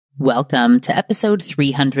Welcome to episode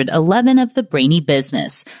 311 of the Brainy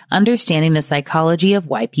Business, Understanding the Psychology of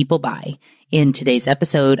Why People Buy. In today's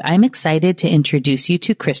episode, I'm excited to introduce you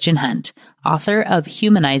to Christian Hunt, author of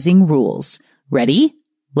Humanizing Rules. Ready?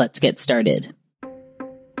 Let's get started.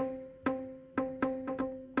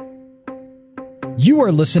 You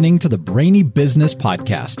are listening to the Brainy Business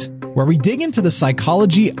Podcast, where we dig into the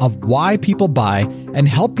psychology of why people buy and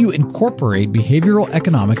help you incorporate behavioral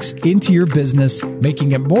economics into your business,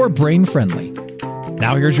 making it more brain-friendly.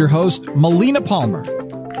 Now here's your host, Melina Palmer.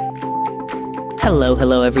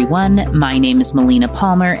 Hello, everyone. My name is Melina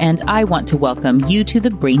Palmer, and I want to welcome you to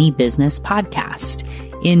the Brainy Business Podcast.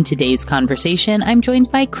 In today's conversation, I'm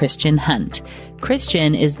joined by Christian Hunt.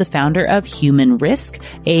 Christian is the founder of Human Risk,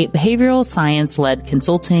 a behavioral science-led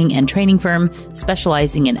consulting and training firm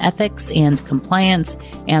specializing in ethics and compliance,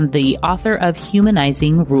 and the author of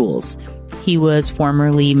Humanizing Rules. He was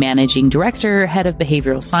formerly managing director, head of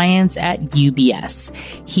behavioral science at UBS.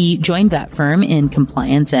 He joined that firm in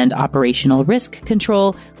compliance and operational risk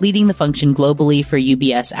control, leading the function globally for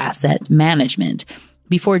UBS Asset Management.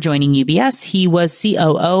 Before joining UBS, he was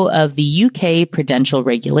COO of the UK Prudential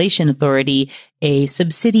Regulation Authority, a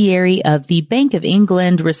subsidiary of the Bank of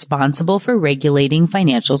England responsible for regulating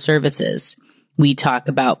financial services. We talk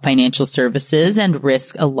about financial services and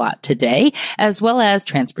risk a lot today, as well as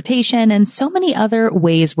transportation and so many other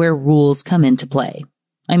ways where rules come into play.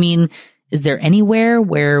 I mean, is there anywhere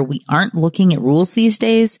where we aren't looking at rules these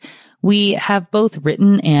days? We have both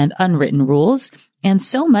written and unwritten rules, and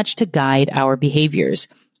so much to guide our behaviors.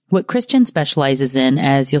 What Christian specializes in,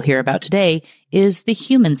 as you'll hear about today, is the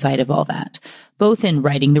human side of all that, both in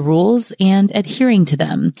writing the rules and adhering to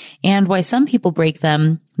them, and why some people break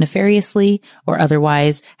them nefariously or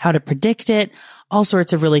otherwise, how to predict it, all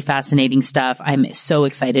sorts of really fascinating stuff. I'm so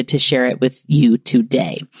excited to share it with you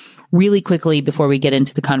today. Really quickly, before we get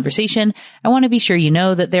into the conversation, I want to be sure you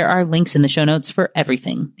know that there are links in the show notes for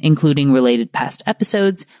everything, including related past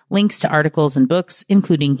episodes, links to articles and books,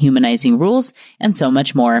 including Humanizing Rules, and so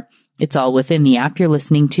much more. It's all within the app you're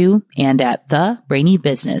listening to and at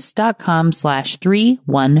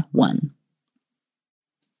thebrainybusiness.com/311.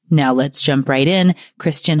 Now let's jump right in.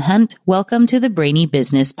 Christian Hunt, welcome to the Brainy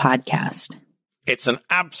Business Podcast. It's an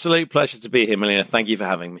absolute pleasure to be here, Melina. Thank you for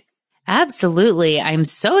having me. Absolutely. I'm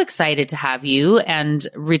so excited to have you and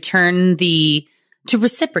to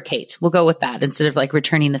reciprocate. We'll go with that instead of like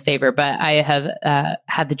returning the favor. But I have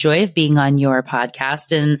had the joy of being on your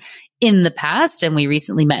podcast in the past, and we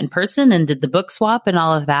recently met in person and did the book swap and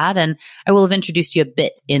all of that. And I will have introduced you a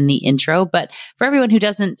bit in the intro. But for everyone who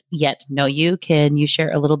doesn't yet know you, can you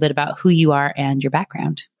share a little bit about who you are and your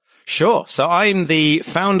background? Sure. So I'm the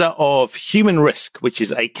founder of Human Risk, which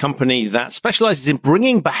is a company that specializes in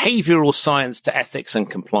bringing behavioral science to ethics and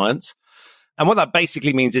compliance. And what that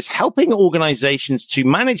basically means is helping organizations to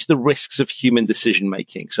manage the risks of human decision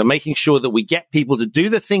making. So making sure that we get people to do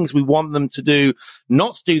the things we want them to do,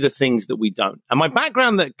 not to do the things that we don't. And my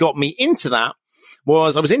background that got me into that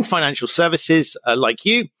was I was in financial services, like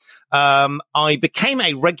you. I became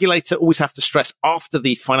a regulator, always have to stress, after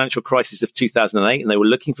the financial crisis of 2008, and they were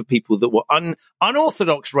looking for people that were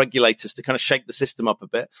unorthodox regulators to kind of shake the system up a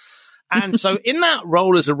bit. And so in that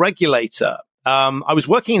role as a regulator, I was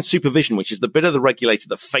working in supervision, which is the bit of the regulator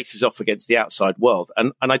that faces off against the outside world.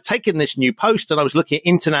 And I'd taken this new post and I was looking at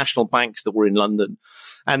international banks that were in London.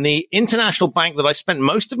 And the international bank that I spent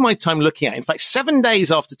most of my time looking at, in fact, 7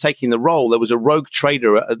 days after taking the role, there was a rogue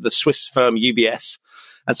trader at the Swiss firm UBS.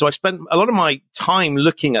 And so I spent a lot of my time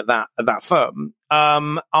looking at that firm.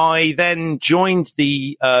 I then joined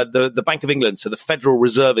the Bank of England, so the Federal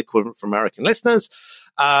Reserve equivalent for American listeners,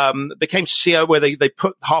 became CEO where they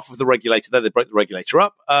put half of the regulator there. They broke the regulator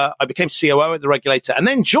up. I became COO at the regulator and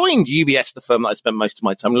then joined UBS, the firm that I spent most of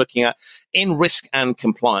my time looking at in risk and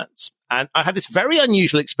compliance. And I had this very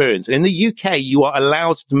unusual experience. And in the UK, you are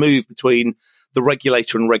allowed to move between the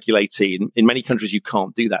regulator and regulatee. In many countries, you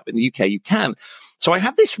can't do that. But in the UK, you can. So I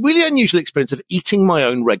had this really unusual experience of eating my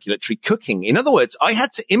own regulatory cooking. In other words, I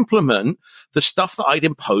had to implement the stuff that I'd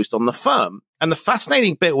imposed on the firm. And the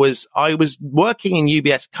fascinating bit was I was working in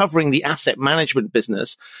UBS covering the asset management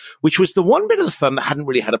business, which was the one bit of the firm that hadn't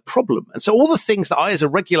really had a problem. And so all the things that I as a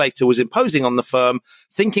regulator was imposing on the firm,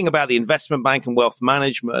 thinking about the investment bank and wealth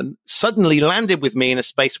management, suddenly landed with me in a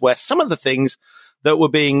space where some of the things that were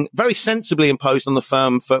being very sensibly imposed on the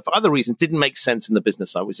firm for other reasons didn't make sense in the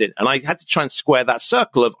business I was in. And I had to try and square that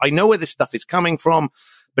circle of, I know where this stuff is coming from,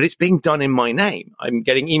 but it's being done in my name. I'm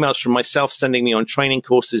getting emails from myself sending me on training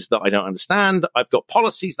courses that I don't understand. I've got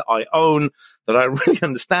policies that I own that I really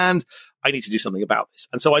understand. I need to do something about this.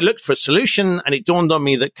 And so I looked for a solution, and it dawned on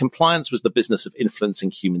me that compliance was the business of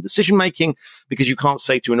influencing human decision making, because you can't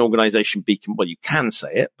say to an organization, well, you can say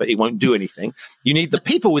it, but it won't do anything. You need the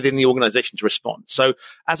people within the organization to respond. So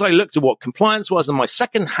as I looked at what compliance was, and my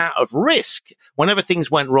second hat of risk, whenever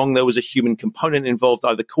things went wrong, there was a human component involved,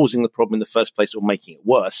 either causing the problem in the first place or making it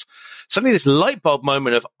worse. Suddenly this light bulb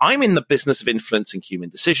moment of, I'm in the business of influencing human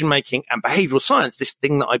decision making, and behavioral science, this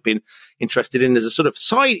thing that I've been interested in as a sort of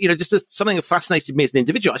side, just as something that fascinated me as an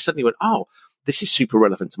individual. I suddenly went, oh, this is super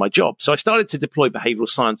relevant to my job. So I started to deploy behavioral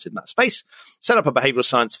science in that space, set up a behavioral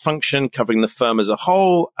science function covering the firm as a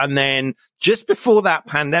whole. And then just before that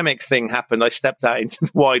pandemic thing happened, I stepped out into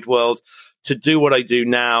the wide world to do what I do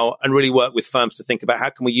now and really work with firms to think about how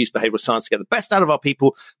can we use behavioral science to get the best out of our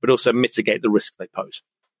people, but also mitigate the risk they pose.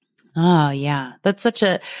 Oh, yeah. That's such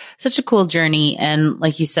a cool journey. And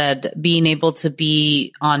like you said, being able to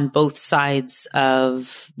be on both sides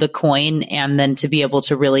of the coin and then to be able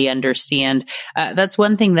to really understand. That's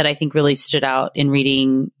one thing that I think really stood out in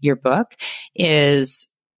reading your book is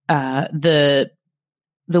the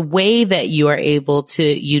way that you are able to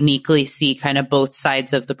uniquely see kind of both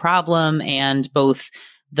sides of the problem and both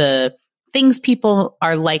the things people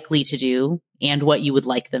are likely to do and what you would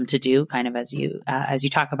like them to do, kind of as you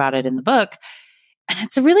talk about it in the book. And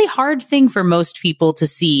it's a really hard thing for most people to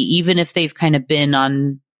see, even if they've kind of been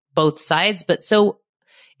on both sides. But so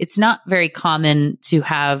it's not very common to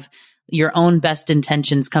have your own best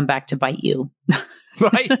intentions come back to bite you.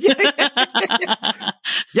 Right.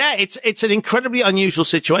 Yeah, it's an incredibly unusual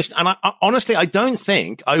situation. And I honestly, I don't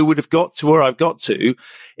think I would have got to where I've got to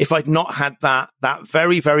if I'd not had that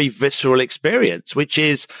very, very visceral experience, which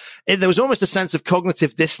is, there was almost a sense of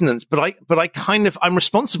cognitive dissonance, but I'm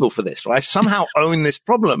responsible for this, right? I somehow own this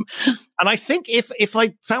problem. And I think if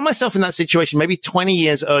I found myself in that situation, maybe 20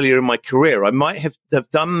 years earlier in my career, I might have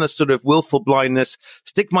done the sort of willful blindness,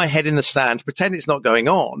 stick my head in the sand, pretend it's not going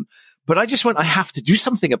on. But I just went, I have to do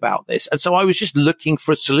something about this. And so I was just looking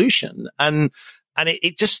for a solution, and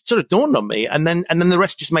it just sort of dawned on me. And then the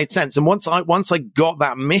rest just made sense. And once I got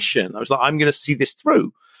that mission, I was like, I'm going to see this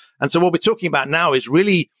through. And so what we're talking about now is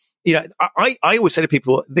really, I always say to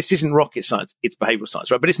people, this isn't rocket science. It's behavioral science,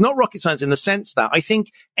 right? But it's not rocket science in the sense that I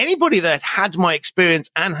think anybody that had my experience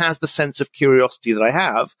and has the sense of curiosity that I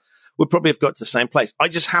have would probably have got to the same place. I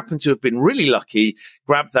just happened to have been really lucky,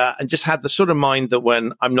 grabbed that, and just had the sort of mind that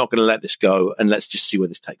when I'm not going to let this go, and let's just see where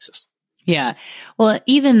this takes us. Yeah. Well,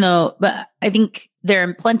 but I think there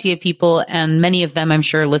are plenty of people, and many of them, I'm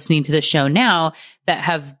sure, listening to the show now, that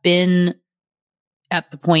have been at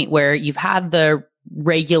the point where you've had the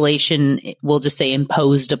regulation, we'll just say,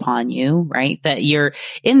 imposed upon you, right? That you're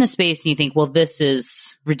in the space and you think, well, this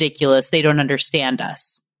is ridiculous. They don't understand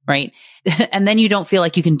us. Right. And then you don't feel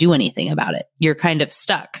like you can do anything about it. You're kind of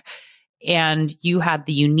stuck. And you had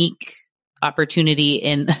the unique opportunity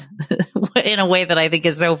in a way that I think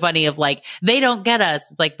is so funny of like, they don't get us.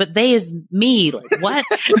 It's like, but they is me. Like, what?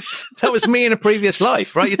 That was me in a previous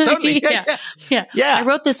life, right? You totally. Yeah. I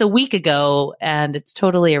wrote this a week ago and it's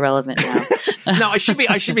totally irrelevant now. No, I should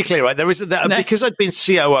be clear, right? Because I'd been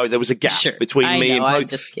COO, there was a gap between me and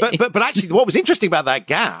both. But actually, what was interesting about that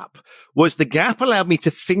gap was the gap allowed me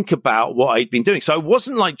to think about what I'd been doing. So I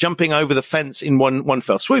wasn't like jumping over the fence in one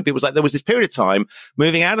fell swoop. It was like there was this period of time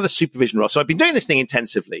moving out of the supervision role. So I've been doing this thing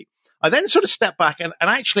intensively. I then sort of stepped back and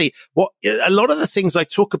actually a lot of the things I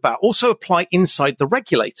talk about also apply inside the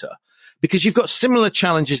regulator, because you've got similar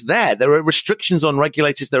challenges there. There are restrictions on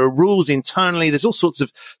regulators. There are rules internally. There's all sorts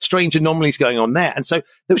of strange anomalies going on there. And so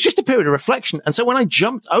there was just a period of reflection. And so when I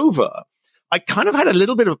jumped over, I kind of had a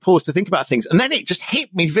little bit of a pause to think about things. And then it just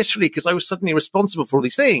hit me viscerally because I was suddenly responsible for all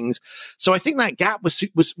these things. So I think that gap was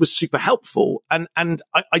super helpful. And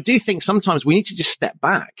I do think sometimes we need to just step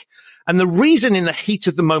back. And the reason in the heat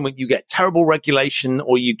of the moment you get terrible regulation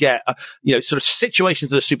or you get, sort of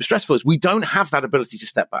situations that are super stressful is we don't have that ability to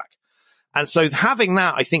step back. And so having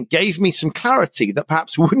that, I think, gave me some clarity that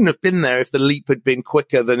perhaps wouldn't have been there if the leap had been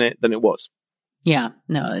quicker than it was. Yeah,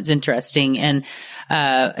 no, it's interesting. And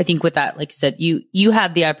I think with that, like I said, you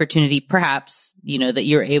had the opportunity, perhaps, that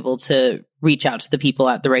you're able to reach out to the people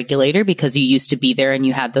at the regulator because you used to be there and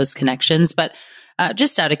you had those connections. But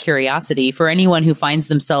just out of curiosity, for anyone who finds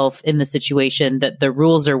themselves in the situation that the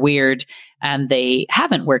rules are weird and they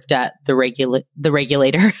haven't worked at the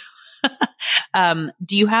regulator,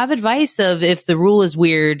 do you have advice of if the rule is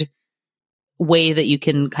weird, way that you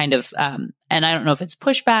can kind of, and I don't know if it's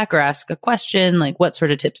pushback or ask a question, like what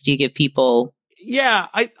sort of tips do you give people? Yeah,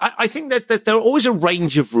 I think that there are always a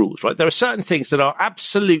range of rules, right? There are certain things that are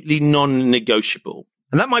absolutely non-negotiable.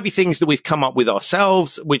 And that might be things that we've come up with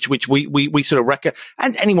ourselves, which we sort of reckon,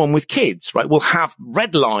 and anyone with kids, right, will have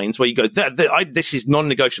red lines where you go, this is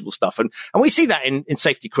non-negotiable stuff. And we see that in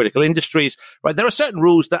safety critical industries, right? There are certain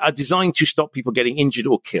rules that are designed to stop people getting injured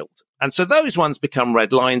or killed. And so those ones become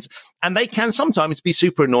red lines, and they can sometimes be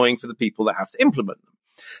super annoying for the people that have to implement them.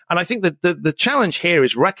 And I think that the challenge here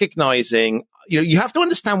is recognizing, you have to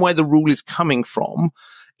understand where the rule is coming from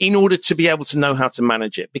in order to be able to know how to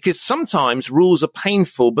manage it. Because sometimes rules are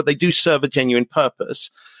painful, but they do serve a genuine purpose.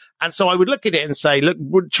 And so I would look at it and say, look,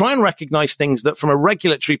 we'll try and recognize things that from a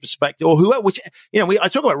regulatory perspective, or I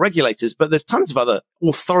talk about regulators, but there's tons of other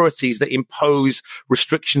authorities that impose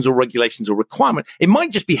restrictions or regulations or requirement. It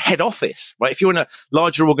might just be head office, right? If you're in a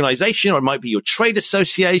larger organization, or it might be your trade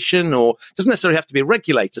association, or it doesn't necessarily have to be a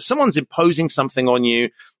regulator. Someone's imposing something on you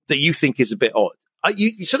that you think is a bit odd.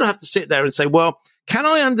 You sort of have to sit there and say, well, can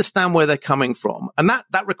I understand where they're coming from? And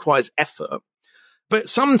that requires effort. But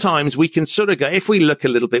sometimes we can sort of go, if we look a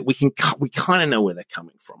little bit, we kind of know where they're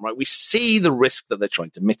coming from, right? We see the risk that they're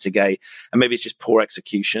trying to mitigate, and maybe it's just poor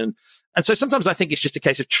execution. And so sometimes I think it's just a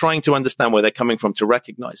case of trying to understand where they're coming from to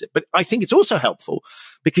recognize it. But I think it's also helpful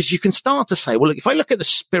because you can start to say, well, look, if I look at the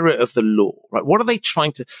spirit of the law, right, what are they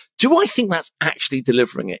trying to, do I think that's actually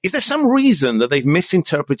delivering it? Is there some reason that they've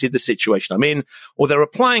misinterpreted the situation I'm in, or they're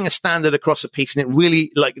applying a standard across a piece and it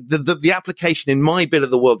really, like the application in my bit of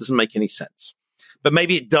the world doesn't make any sense? But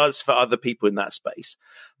maybe it does for other people in that space.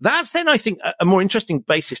 That's then, I think, a more interesting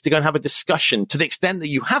basis to go and have a discussion. To the extent that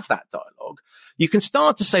you have that dialogue, you can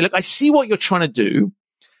start to say, look, I see what you're trying to do,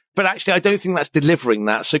 but actually I don't think that's delivering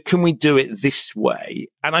that. So can we do it this way?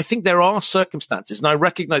 And I think there are circumstances, and I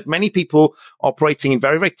recognize many people operating in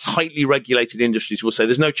very, very tightly regulated industries will say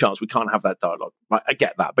there's no chance we can't have that dialogue. Right? I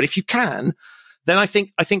get that. But if you can, then I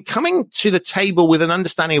think coming to the table with an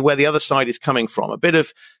understanding of where the other side is coming from, a bit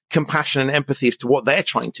of compassion and empathy as to what they're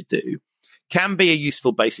trying to do, can be a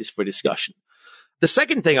useful basis for a discussion. The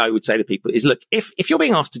second thing I would say to people is, look, if you're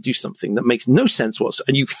being asked to do something that makes no sense whatsoever,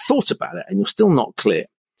 and you've thought about it and you're still not clear,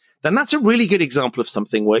 then that's a really good example of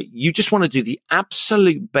something where you just want to do the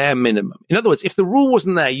absolute bare minimum. In other words, if the rule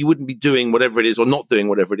wasn't there, you wouldn't be doing whatever it is or not doing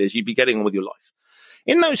whatever it is. You'd be getting on with your life.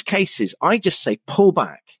 In those cases, I just say pull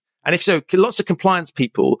back. And if so, lots of compliance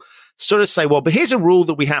people sort of say, well, but here's a rule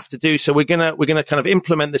that we have to do. So we're going to kind of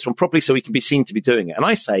implement this one properly so we can be seen to be doing it. And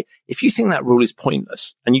I say, if you think that rule is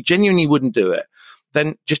pointless and you genuinely wouldn't do it,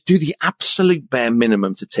 then just do the absolute bare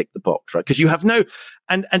minimum to tick the box, right? Because you have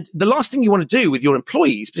and the last thing you want to do with your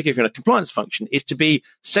employees, particularly if you're in a compliance function, is to be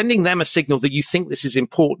sending them a signal that you think this is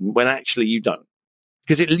important when actually you don't,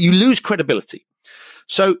 because you lose credibility.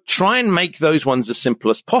 So try and make those ones as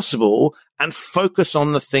simple as possible and focus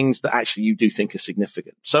on the things that actually you do think are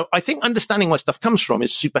significant. So I think understanding where stuff comes from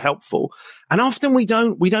is super helpful. And often we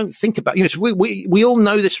don't think about, so we all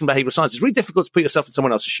know this from behavioral science. It's really difficult to put yourself in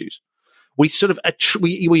someone else's shoes. We sort of,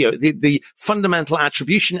 the fundamental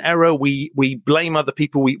attribution error, we blame other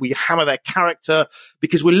people, we hammer their character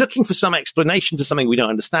because we're looking for some explanation to something we don't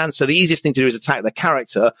understand. So the easiest thing to do is attack their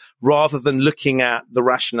character rather than looking at the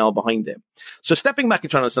rationale behind it. So stepping back and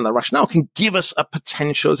trying to understand that rationale can give us a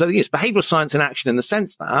potential, so it's behavioral science in action in the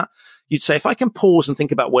sense that you'd say, if I can pause and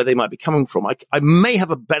think about where they might be coming from, I may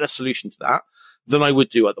have a better solution to that than I would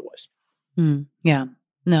do otherwise. Yeah.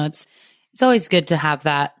 No, it's always good to have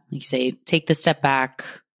that, like you say, take the step back,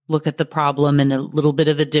 look at the problem in a little bit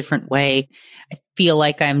of a different way. I feel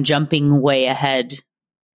like I'm jumping way ahead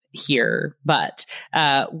here, but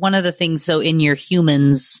one of the things, so in your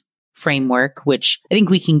humans framework, which I think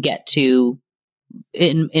we can get to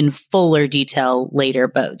in fuller detail later,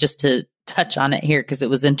 but just to touch on it here because it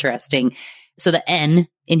was interesting. So the N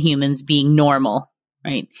in humans being normal,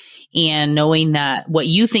 right? And knowing that what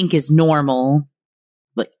you think is normal,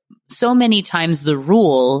 so many times the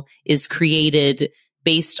rule is created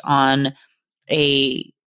based on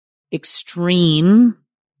a extreme,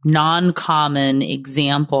 non-common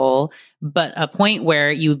example, but a point where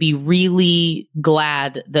you would be really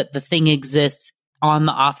glad that the thing exists on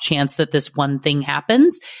the off chance that this one thing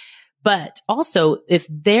happens. But also, if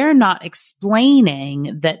they're not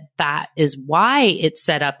explaining that that is why it's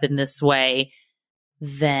set up in this way,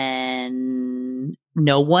 then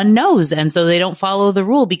no one knows. And so they don't follow the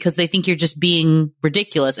rule because they think you're just being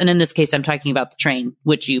ridiculous. And in this case, I'm talking about the train,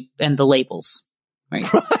 and the labels. Right.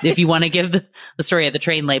 If you want to give the story of the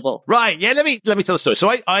train label. Right. Yeah. Let me tell the story.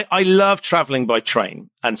 So I love traveling by train.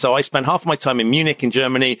 And so I spend half of my time in Munich in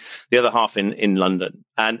Germany, the other half in London.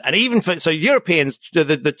 And even so Europeans,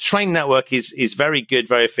 the train network is very good,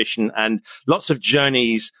 very efficient, and lots of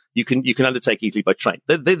journeys you can undertake easily by train.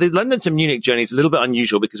 The London to Munich journey is a little bit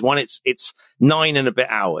unusual because one, it's 9 and a bit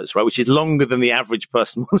hours, right? Which is longer than the average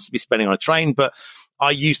person wants to be spending on a train. But I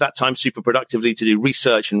use that time super productively to do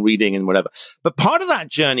research and reading and whatever. But part of that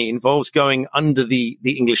journey involves going under the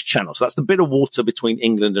English Channel. So that's the bit of water between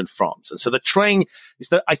England and France. And so the train is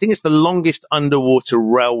I think it's the longest underwater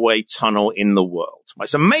railway tunnel in the world.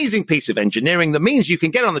 It's an amazing piece of engineering that means you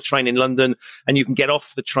can get on the train in London and you can get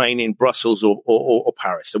off the train in Brussels or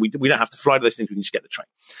Paris. So we don't have to fly to those things. We can just get the train.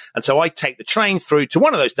 And so I take the train through to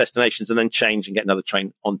one of those destinations and then change and get another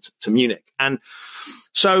train on to Munich. And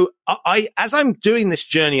so as I'm doing this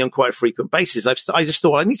journey on quite a frequent basis, I just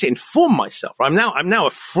thought I need to inform myself. I'm now a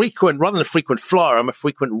frequent, rather than a frequent flyer, I'm a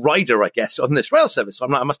frequent rider, I guess, on this rail service. So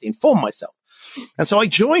I must inform myself. And so I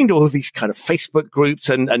joined all of these kind of Facebook groups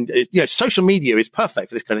and social media is perfect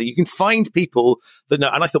for this kind of thing. You can find people that know,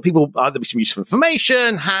 and I thought there'd be some useful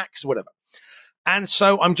information, hacks, whatever. And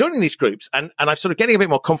so I'm joining these groups and I'm sort of getting a bit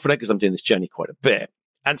more confident because I'm doing this journey quite a bit.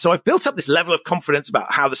 And so I've built up this level of confidence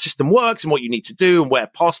about how the system works and what you need to do and where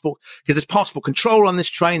possible, because there's passport control on this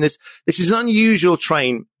train. This is an unusual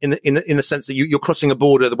train in the sense that you're crossing a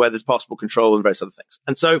border where there's passport control and various other things.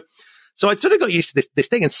 And so I sort of got used to this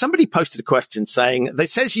thing. And somebody posted a question saying,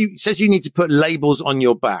 says you need to put labels on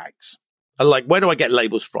your bags. And like, where do I get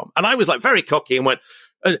labels from? And I was like very cocky and went,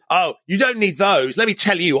 oh, you don't need those. Let me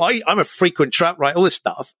tell you, I'm a frequent right? All this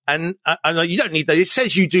stuff. And you don't need those. It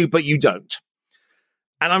says you do, but you don't.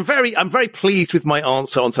 And I'm very pleased with my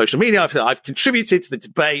answer on social media. I've contributed to the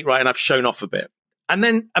debate, right? And I've shown off a bit. And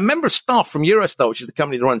then a member of staff from Eurostar, which is the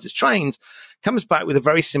company that runs his trains, comes back with a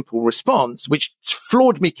very simple response, which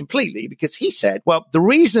floored me completely because he said, well, the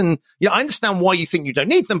reason, I understand why you think you don't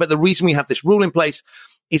need them, but the reason we have this rule in place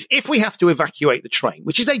is if we have to evacuate the train,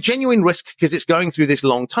 which is a genuine risk because it's going through this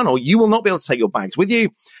long tunnel, you will not be able to take your bags with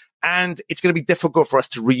you. And it's going to be difficult for us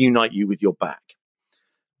to reunite you with your bag.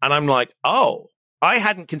 And I'm like, oh, I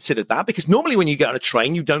hadn't considered that because normally when you get on a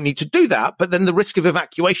train, you don't need to do that. But then the risk of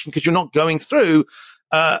evacuation, because you're not going through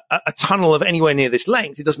a tunnel of anywhere near this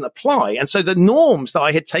length, it doesn't apply. And so the norms that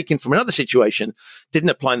I had taken from another situation didn't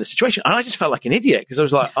apply in the situation. And I just felt like an idiot because I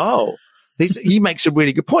was like, oh, he makes a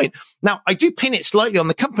really good point. Now, I do pin it slightly on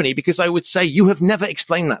the company because I would say you have never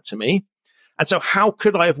explained that to me. And so how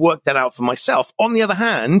could I have worked that out for myself? On the other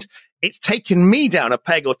hand, it's taken me down a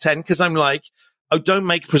peg or 10 because I'm like, oh, don't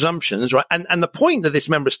make presumptions, right? And the point that this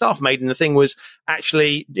member of staff made in the thing was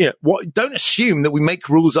actually, don't assume that we make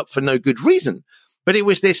rules up for no good reason. But it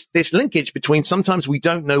was this linkage between sometimes we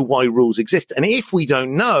don't know why rules exist. And if we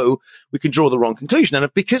don't know, we can draw the wrong conclusion.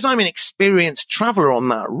 And because I'm an experienced traveler on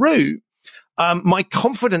that route, my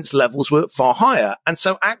confidence levels were far higher. And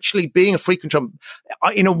so actually being a frequent traveler,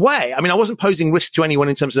 in a way, I wasn't posing risk to anyone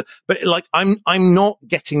in terms of, but like I'm not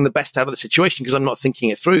getting the best out of the situation because I'm not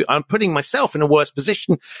thinking it through. I'm putting myself in a worse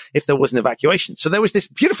position if there was an evacuation. So there was this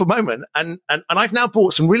beautiful moment and I've now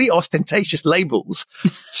bought some really ostentatious labels.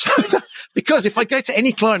 Because if I go to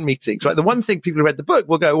any client meetings, right, the one thing people who read the book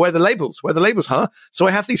will go, where are the labels? Where are the labels, huh? So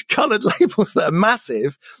I have these colored labels that are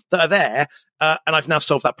massive that are there. And I've now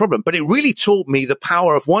solved that problem. But it really taught me the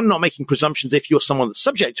power of one, not making presumptions if you're someone that's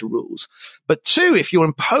subject to rules. But two, if you're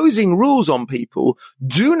imposing rules on people,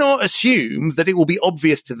 do not assume that it will be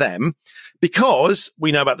obvious to them because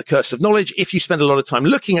we know about the curse of knowledge. If you spend a lot of time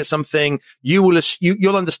looking at something, you'll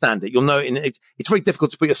understand it. You'll know it's very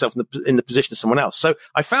difficult to put yourself in the position of someone else. So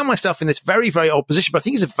I found myself in this very, very odd position, but I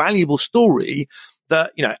think it's a valuable story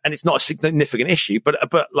that, and it's not a significant issue, but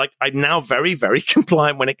like I'm now very, very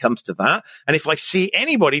compliant when it comes to that. And if I see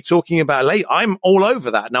anybody talking about I'm all over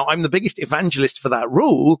that. Now I'm the biggest evangelist for that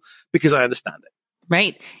rule because I understand it.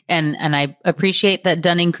 Right. And I appreciate that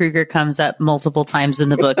Dunning-Kruger comes up multiple times in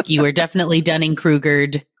the book. You were definitely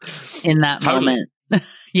Dunning-Krugered in that moment.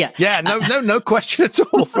 Yeah. Yeah. No question at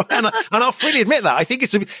all. Right? And I'll freely admit that. I think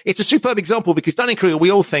it's a superb example because Dunning-Kruger, we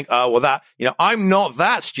all think, oh, well, I'm not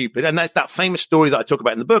that stupid. And there's that famous story that I talk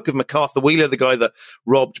about in the book of MacArthur Wheeler, the guy that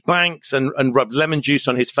robbed banks and rubbed lemon juice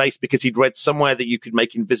on his face because he'd read somewhere that you could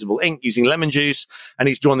make invisible ink using lemon juice. And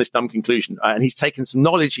he's drawn this dumb conclusion. And he's taken some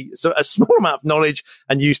knowledge, a small amount of knowledge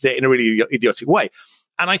and used it in a really idiotic way.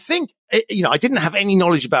 And I think, I didn't have any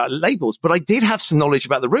knowledge about labels, but I did have some knowledge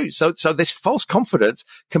about the root. So this false confidence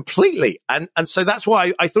completely. And so that's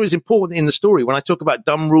why I thought it was important in the story when I talk about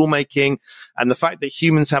dumb rulemaking and the fact that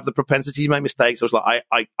humans have the propensity to make mistakes. I was like,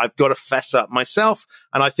 I've got to fess up myself.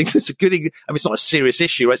 And I think it's a good, it's not a serious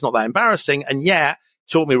issue. Right? It's not that embarrassing. And yeah, it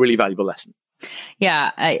taught me a really valuable lesson.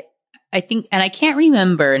 Yeah. I think, and I can't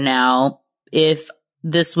remember now if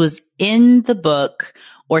this was in the book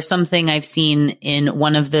or something I've seen in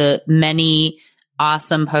one of the many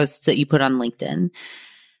awesome posts that you put on LinkedIn,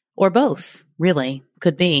 or both, really,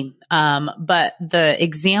 could be. But the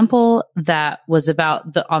example that was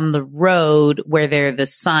about on the road where there are the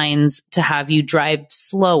signs to have you drive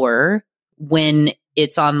slower when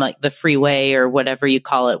it's on like the freeway or whatever you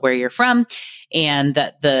call it where you're from, and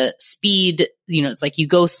that the speed, it's like you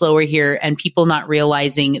go slower here, and people not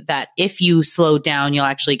realizing that if you slow down, you'll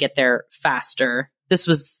actually get there faster.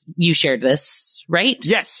 You shared this, right?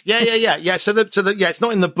 Yes. Yeah. So it's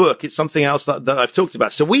not in the book. It's something else that I've talked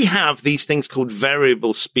about. So we have these things called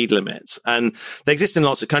variable speed limits, and they exist in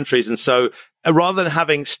lots of countries. And so rather than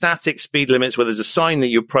having static speed limits where there's a sign that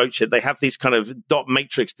you approach it, they have these kind of dot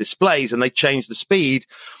matrix displays, and they change the speed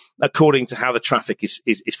according to how the traffic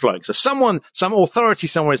is flowing. So some authority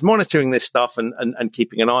somewhere is monitoring this stuff and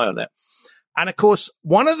keeping an eye on it. And of course,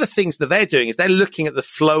 one of the things that they're doing is they're looking at the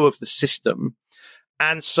flow of the system.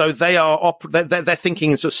 And so they're thinking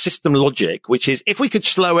in sort of system logic, which is if we could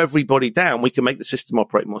slow everybody down, we can make the system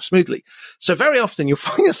operate more smoothly. So very often you'll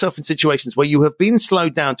find yourself in situations where you have been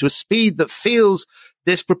slowed down to a speed that feels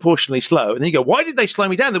disproportionately slow. And then you go, why did they slow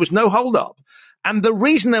me down? There was no hold up. And the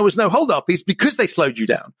reason there was no hold up is because they slowed you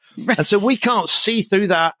down. Right. And so we can't see through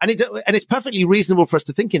that. And it's perfectly reasonable for us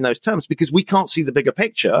to think in those terms because we can't see the bigger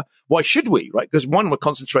picture. Why should we? Right? Because one, we're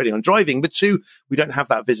concentrating on driving, but two, we don't have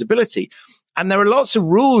that visibility. And there are lots of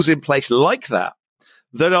rules in place like that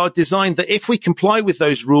are designed that if we comply with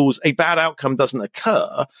those rules, a bad outcome doesn't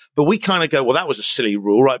occur. But we kind of go, well, that was a silly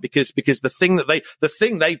rule, right? Because the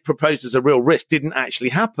thing they proposed as a real risk didn't actually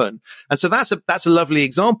happen. And so that's a lovely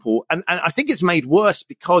example. And I think it's made worse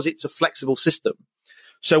because it's a flexible system.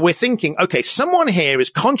 So we're thinking, okay, someone here is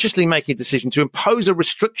consciously making a decision to impose a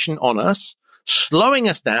restriction on us, slowing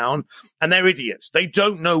us down, and they're idiots. They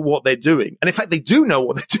don't know what they're doing. And in fact, they do know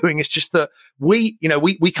what they're doing. It's just that we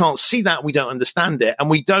can't see that. We don't understand it,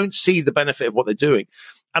 and we don't see the benefit of what they're doing.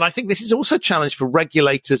 And I think this is also a challenge for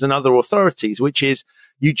regulators and other authorities, which is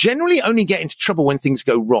you generally only get into trouble when things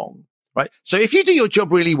go wrong. Right. So if you do your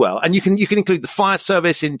job really well, and you can include the fire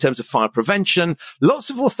service in terms of fire prevention, lots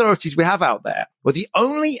of authorities we have out there where the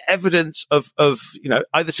only evidence of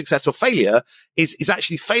either success or failure is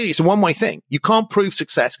actually failure. It's a one-way thing. You can't prove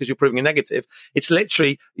success because you're proving a negative. It's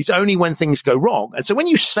only when things go wrong. And so when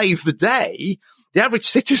you save the day, the average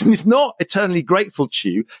citizen is not eternally grateful to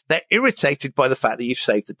you. They're irritated by the fact that you've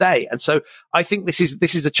saved the day. And so I think this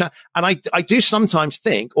is a challenge. And I do sometimes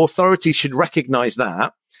think authorities should recognize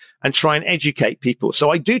that and try and educate people.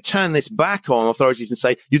 So I do turn this back on authorities and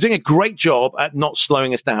say, you're doing a great job at not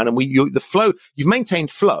slowing us down. And you've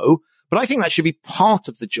maintained flow, but I think that should be part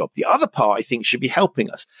of the job. The other part, I think, should be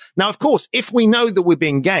helping us. Now, of course, if we know that we're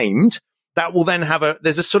being gamed, that will then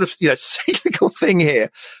there's a sort of, cyclical thing here.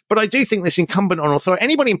 But I do think this incumbent on authority,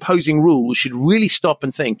 anybody imposing rules should really stop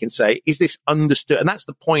and think and say, is this understood? And that's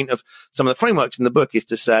the point of some of the frameworks in the book, is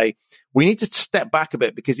to say, we need to step back a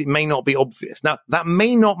bit because it may not be obvious. Now, that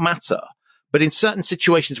may not matter, but in certain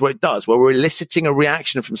situations where it does, where we're eliciting a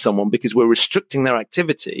reaction from someone because we're restricting their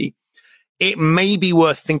activity, it may be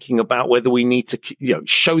worth thinking about whether we need to,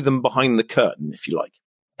 show them behind the curtain, if you like.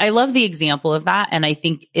 I love the example of that. And I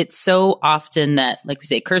think it's so often that, like we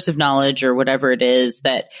say, curse of knowledge or whatever it is,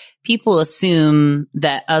 that people assume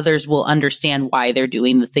that others will understand why they're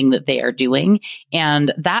doing the thing that they are doing.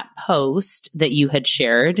 And that post that you had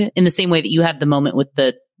shared, in the same way that you had the moment with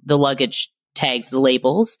the luggage tags, the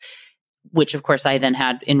labels, which of course I then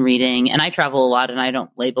had in reading, and I travel a lot and I don't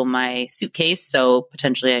label my suitcase, so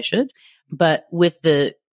potentially I should. But with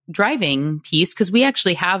the driving piece, because we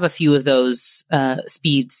actually have a few of those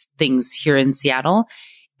speeds things here in Seattle,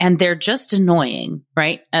 and they're just annoying,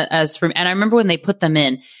 right? And I remember when they put them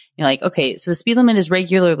in, you're like, okay, so the speed limit is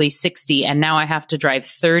regularly 60, and now I have to drive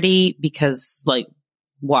 30 because, like,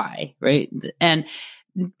 why, right?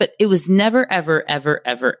 But it was never, ever, ever,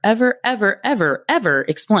 ever, ever, ever, ever, ever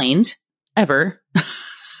explained, ever.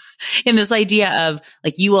 In this idea of,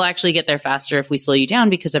 like, you will actually get there faster if we slow you down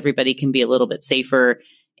because everybody can be a little bit safer.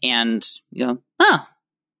 And you go, oh,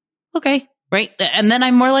 okay, right? And then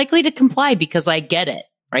I'm more likely to comply because I get it,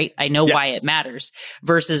 right? I know why it matters,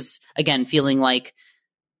 versus, again, feeling like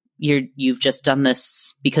you've just done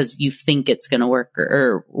this because you think it's going to work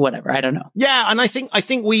or whatever. I don't know. Yeah. And I think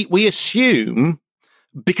we assume,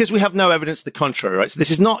 because we have no evidence to the contrary, right? So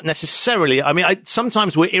this is not necessarily,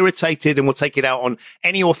 sometimes we're irritated and we'll take it out on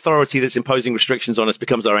any authority that's imposing restrictions on us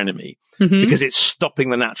becomes our enemy because it's stopping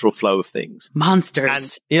the natural flow of things.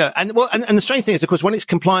 Monsters. And, and the strange thing is, of course, when it's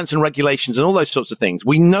compliance and regulations and all those sorts of things,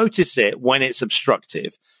 we notice it when it's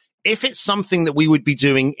obstructive. If it's something that we would be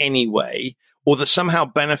doing anyway, or that somehow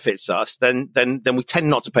benefits us, then we tend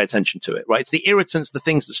not to pay attention to it, right? It's the irritants, the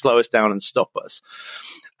things that slow us down and stop us.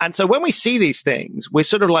 And so when we see these things, we're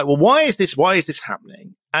sort of like, well, why is this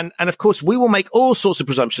happening? And of course, we will make all sorts of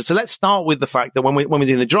presumptions. So let's start with the fact that when we're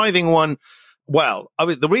doing the driving one, well,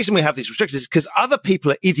 the reason we have these restrictions is because other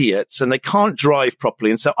people are idiots and they can't drive properly.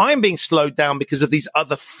 And so I'm being slowed down because of these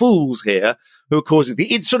other fools here who are causing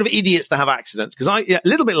the sort of idiots that have accidents. Because a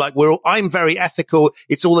little bit like I'm very ethical.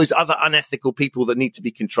 It's all those other unethical people that need to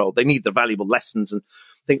be controlled. They need the valuable lessons and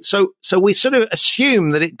things. So we sort of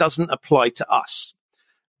assume that it doesn't apply to us.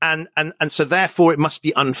 And so therefore it must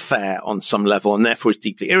be unfair on some level, and therefore it's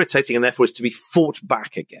deeply irritating, and therefore it's to be fought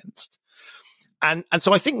back against. And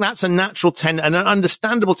so I think that's a natural and an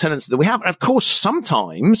understandable tendency that we have. And of course,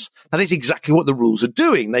 sometimes that is exactly what the rules are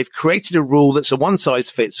doing. They've created a rule that's a one size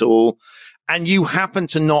fits all, and you happen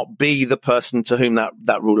to not be the person to whom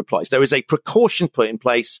that rule applies. There is a precaution put in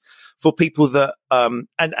place for people that,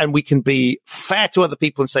 and we can be fair to other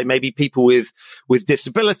people and say maybe people with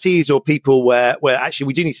disabilities or people where actually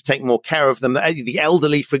we do need to take more care of them. The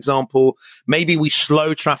elderly, for example, maybe we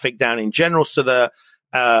slow traffic down in general so the,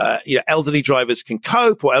 elderly drivers can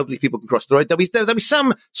cope or elderly people can cross the road. There'll be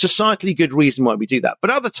some societally good reason why we do that. But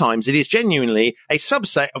other times it is genuinely a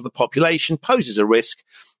subset of the population poses a risk.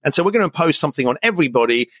 And so we're going to impose something on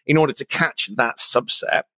everybody in order to catch that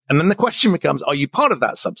subset. And then the question becomes, are you part of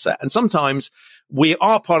that subset? And sometimes we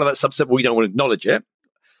are part of that subset, but we don't want to acknowledge it.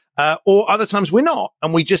 Or other times we're not,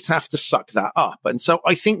 and we just have to suck that up. And so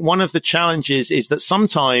I think one of the challenges is that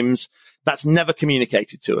sometimes that's never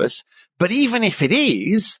communicated to us. But even if it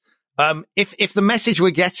is, if the message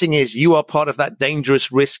we're getting is you are part of that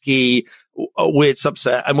dangerous, risky, weird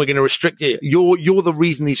subset, and we're going to restrict you, you're the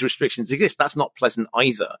reason these restrictions exist, that's not pleasant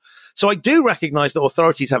either. So I do recognize that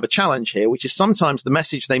authorities have a challenge here, which is sometimes the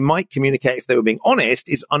message they might communicate, if they were being honest,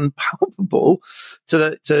 is unpalatable to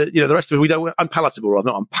the rest of us. We don't, unpalatable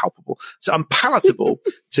rather, not unpalpable. So unpalatable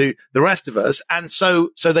to the rest of us. And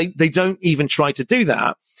so they don't even try to do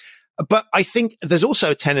that. But I think there's also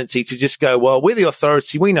a tendency to just go, well, we're the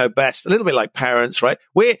authority. We know best. A little bit like parents, right?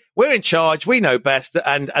 We're in charge. We know best.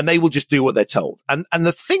 And they will just do what they're told. And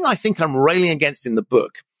the thing I think I'm railing against in the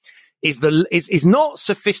book is not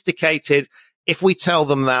sophisticated. If we tell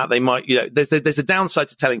them that, they might, there's a downside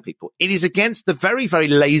to telling people. It is against the very, very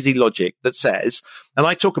lazy logic that says, and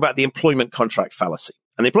I talk about the employment contract fallacy.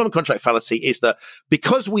 And the employment contract fallacy is that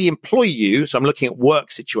because we employ you, so I'm looking at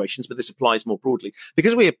work situations, but this applies more broadly.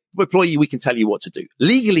 Because we employ you, we can tell you what to do.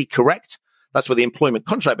 Legally correct. That's where the employment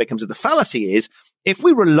contract becomes. The fallacy is if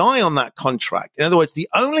we rely on that contract, in other words, the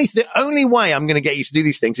only way I'm going to get you to do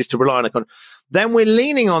these things is to rely on a contract, then we're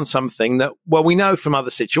leaning on something that, well, we know from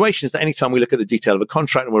other situations that anytime we look at the detail of a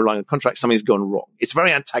contract and we're relying on a contract, something's gone wrong. It's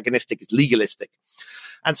very antagonistic. It's legalistic.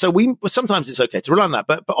 And so sometimes it's okay to rely on that,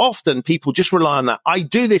 but often people just rely on that. I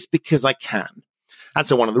do this because I can. And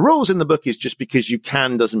so one of the rules in the book is just because you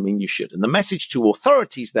can doesn't mean you should. And the message to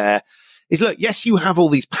authorities there is, look, yes, you have all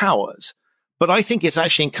these powers, but I think it's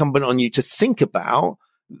actually incumbent on you to think about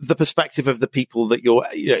the perspective of the people that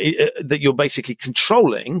you're basically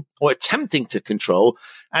controlling or attempting to control,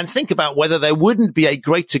 and think about whether there wouldn't be a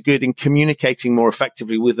greater good in communicating more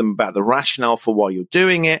effectively with them about the rationale for why you're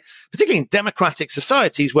doing it, particularly in democratic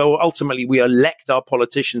societies where ultimately we elect our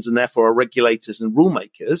politicians and therefore our regulators and rule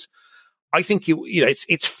makers. I think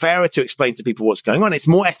it's fairer to explain to people what's going on. It's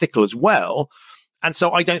more ethical as well. And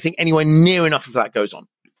so I don't think anywhere near enough of that goes on.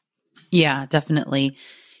 Yeah, definitely.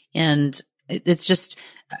 And it's just,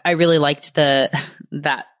 I really liked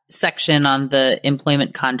that section on the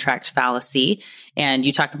employment contract fallacy. And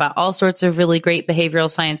you talk about all sorts of really great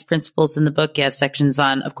behavioral science principles in the book. You have sections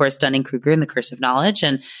on, of course, Dunning-Kruger and the curse of knowledge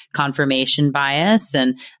and confirmation bias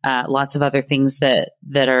and lots of other things that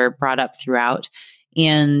are brought up throughout.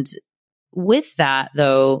 And with that,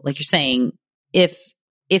 though, like you're saying, if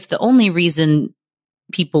the only reason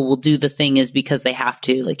people will do the thing is because they have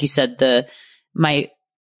to, like you said, my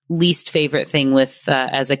least favorite thing with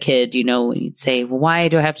as a kid, when you'd say, well, why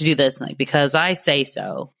do I have to do this? Like, because I say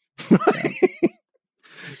so.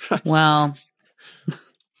 Well,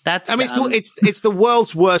 that's it's the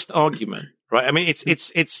world's worst argument, right? I mean,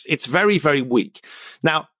 it's very, very weak.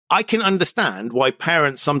 Now, I can understand why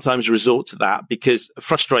parents sometimes resort to that because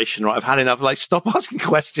frustration, right? I've had enough, like, stop asking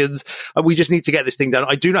questions. We just need to get this thing done.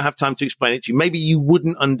 I do not have time to explain it to you. Maybe you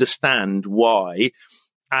wouldn't understand why.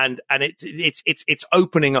 And it's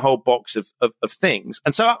opening a whole box of things.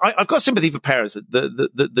 And so I've got sympathy for parents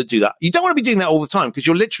that do that. You don't want to be doing that all the time because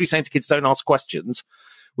you're literally saying to kids, don't ask questions,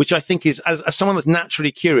 which I think is, as someone that's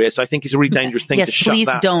naturally curious, I think is a really dangerous thing to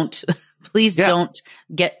shut down. Please don't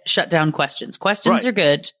get shut down questions. Questions are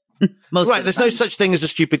good. Most right. There's no such thing as a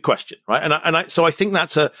stupid question. Right. So I think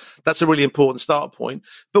that's a really important start point.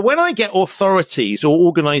 But when I get authorities or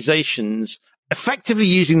organizations effectively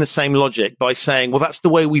using the same logic by saying, well, that's the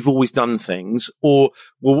way we've always done things, or,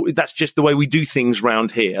 well, that's just the way we do things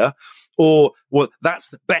round here, or, well, that's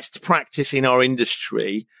the best practice in our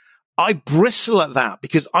industry, I bristle at that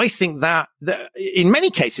because I think that in many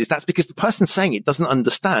cases, that's because the person saying it doesn't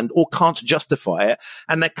understand or can't justify it.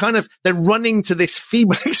 And they're running to this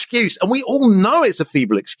feeble excuse. And we all know it's a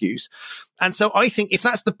feeble excuse. And so I think if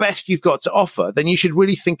that's the best you've got to offer, then you should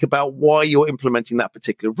really think about why you're implementing that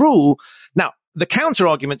particular rule. Now, the counter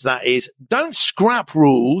argument to that is don't scrap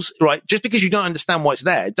rules, right? Just because you don't understand why it's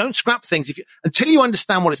there. Don't scrap things until you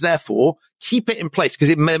understand what it's there for. Keep it in place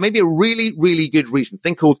because there may be a really, really good reason.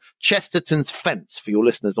 Thing called Chesterton's fence for your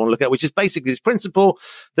listeners to want to look at, which is basically this principle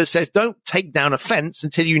that says don't take down a fence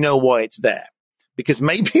until you know why it's there. Because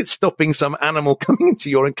maybe it's stopping some animal coming into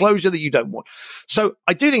your enclosure that you don't want. So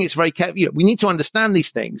I do think it's very careful. We need to understand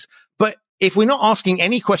these things, but if we're not asking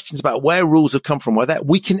any questions about where rules have come from,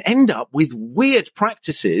 we can end up with weird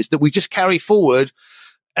practices that we just carry forward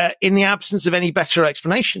in the absence of any better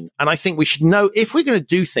explanation. And I think we should know if we're going to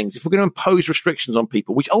do things, if we're going to impose restrictions on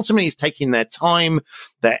people, which ultimately is taking their time,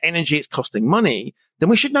 their energy, it's costing money, then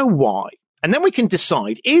we should know why. And then we can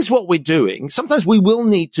decide, is what we're doing, sometimes we will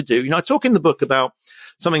need to do, I talk in the book about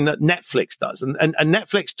something that Netflix does. And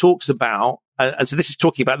Netflix talks about, and so this is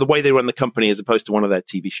talking about the way they run the company as opposed to one of their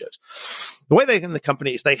TV shows. The way they run the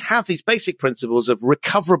company is they have these basic principles of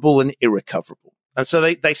recoverable and irrecoverable. And so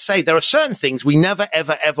they say there are certain things we never,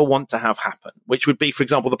 ever, ever want to have happen, which would be, for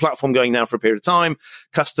example, the platform going down for a period of time,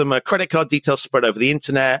 customer credit card details spread over the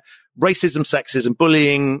internet, racism, sexism,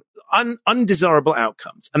 bullying, undesirable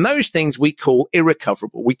outcomes. And those things we call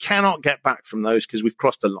irrecoverable. We cannot get back from those because we've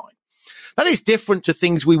crossed a line. That is different to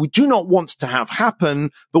things we do not want to have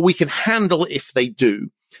happen, but we can handle if they do.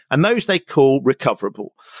 And those they call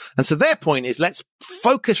recoverable. And so their point is, let's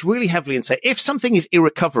focus really heavily and say, if something is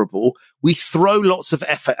irrecoverable, we throw lots of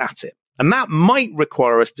effort at it. And that might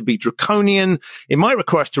require us to be draconian. It might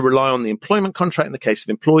require us to rely on the employment contract in the case of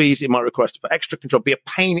employees. It might require us to put extra control, be a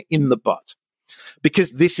pain in the butt,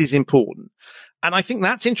 because this is important. And I think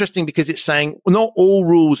that's interesting because it's saying not all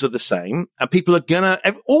rules are the same, and people are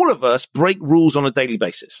all of us break rules on a daily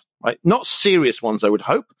basis, right? Not serious ones, I would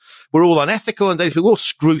hope. We're all unethical and we all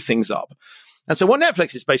screw things up. And so what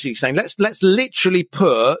Netflix is basically saying, let's literally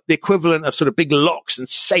put the equivalent of sort of big locks and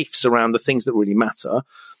safes around the things that really matter.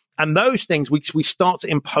 And those things, we start to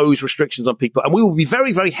impose restrictions on people, and we will be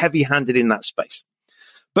very, very heavy handed in that space.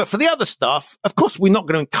 But for the other stuff, of course, we're not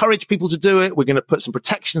going to encourage people to do it. We're going to put some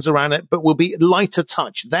protections around it, but we'll be lighter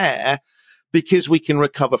touch there because we can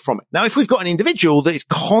recover from it. Now, if we've got an individual that is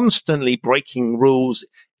constantly breaking rules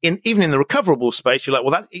even in the recoverable space, you're like,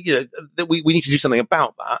 well, that we need to do something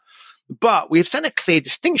about that. But we have sent a clear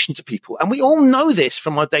distinction to people, and we all know this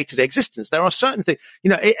from our day-to-day existence. There are certain things,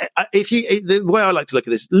 the way I like to look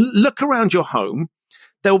at this, look around your home.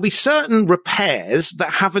 There will be certain repairs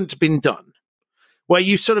that haven't been done, where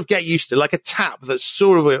you sort of get used to, like a tap that's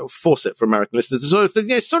sort of a faucet for American listeners,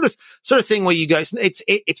 sort of thing where you go,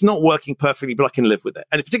 it's not working perfectly, but I can live with it.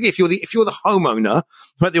 And particularly if you're the homeowner,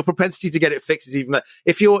 right, your propensity to get it fixed is even,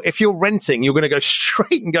 if you're renting, you're going to go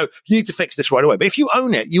straight and go, you need to fix this right away. But if you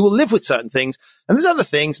own it, you will live with certain things. And there's other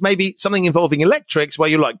things, maybe something involving electrics, where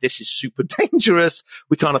you're like, this is super dangerous.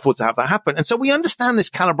 We can't afford to have that happen. And so we understand this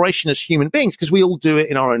calibration as human beings because we all do it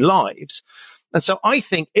in our own lives. And so I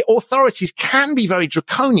think authorities can be very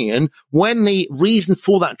draconian when the reason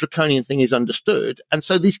for that draconian thing is understood. And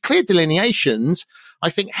so these clear delineations,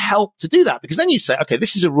 I think, help to do that, because then you say, okay,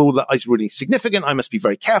 this is a rule that is really significant. I must be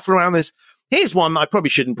very careful around this. Here's one that I probably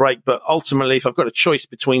shouldn't break, but ultimately, if I've got a choice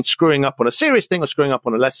between screwing up on a serious thing or screwing up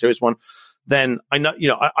on a less serious one, then I know,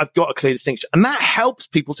 I've got a clear distinction. And that helps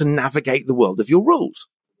people to navigate the world of your rules.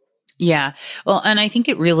 Yeah. Well, and I think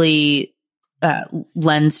it really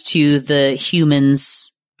lends to the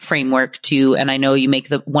humans framework too. And I know you make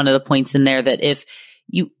one of the points in there that if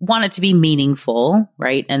you want it to be meaningful,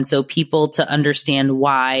 right? And so people to understand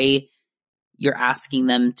why you're asking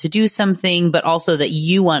them to do something, but also that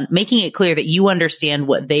making it clear that you understand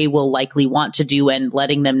what they will likely want to do and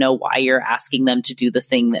letting them know why you're asking them to do the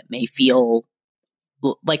thing that may feel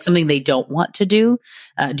like something they don't want to do.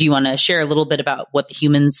 Do you want to share a little bit about what the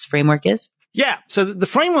humans framework is? Yeah. So the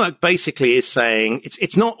framework basically is saying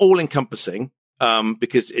it's not all encompassing.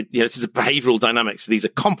 Because this is a behavioral dynamic. So these are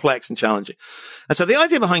complex and challenging. And so the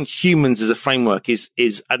idea behind humans as a framework is,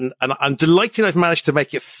 and I'm delighted I've managed to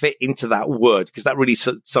make it fit into that word because that really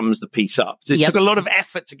sums the piece up. So it took a lot of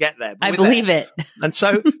effort to get there. I believe it. And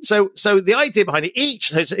so the idea behind it,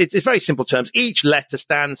 it's very simple terms. Each letter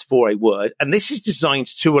stands for a word. And this is designed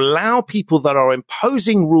to allow people that are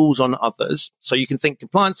imposing rules on others. So you can think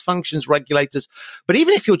compliance functions, regulators, but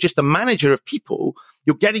even if you're just a manager of people,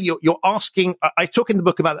 you're asking, I talk in the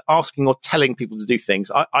book about asking or telling people to do things.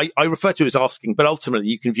 I refer to it as asking, but ultimately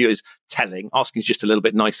you can view it as telling. Asking is just a little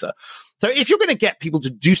bit nicer. So if you're going to get people to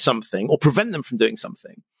do something or prevent them from doing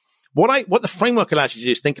something, what the framework allows you to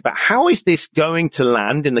do is think about how is this going to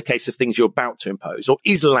land in the case of things you're about to impose, or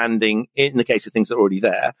is landing in the case of things that are already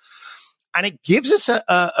there. And it gives us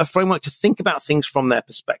a framework to think about things from their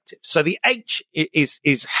perspective. So the H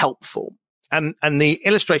is helpful. And the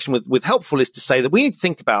illustration with helpful is to say that we need to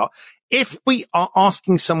think about if we are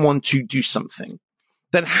asking someone to do something,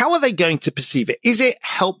 then how are they going to perceive it? Is it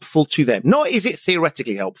helpful to them? Not is it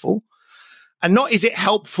theoretically helpful, and not is it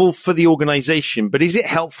helpful for the organization, but is it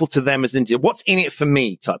helpful to them as an individual? What's in it for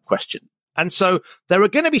me type question. And so there are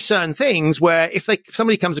going to be certain things where if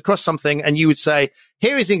somebody comes across something and you would say,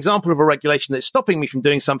 here is an example of a regulation that's stopping me from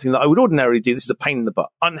doing something that I would ordinarily do. This is a pain in the butt,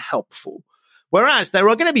 unhelpful. Whereas there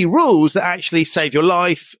are going to be rules that actually save your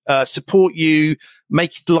life, support you,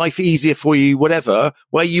 make life easier for you, whatever,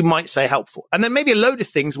 where you might say helpful. And then maybe a load of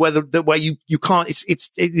things where you can't,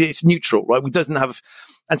 it's neutral, right? It doesn't have,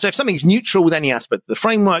 and so if something's neutral with any aspect of the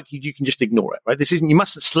framework, you can just ignore it, right? You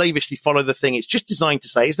mustn't slavishly follow the thing. It's just designed to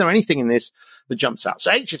say, is there anything in this that jumps out?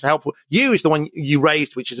 So H is for helpful. U is the one you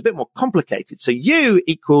raised, which is a bit more complicated. So U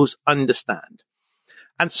equals understand.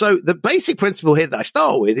 And so the basic principle here that I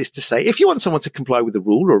start with is to say, if you want someone to comply with a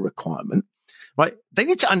rule or a requirement, right, they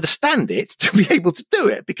need to understand it to be able to do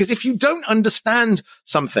it. Because if you don't understand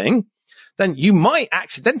something, then you might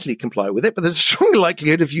accidentally comply with it, but there's a strong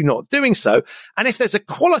likelihood of you not doing so. And if there's a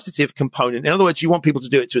qualitative component, in other words, you want people to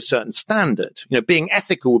do it to a certain standard, being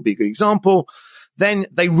ethical would be a good example, then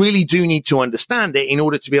they really do need to understand it in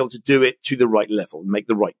order to be able to do it to the right level and make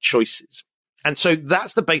the right choices. And so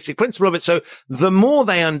that's the basic principle of it. So the more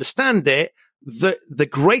they understand it, the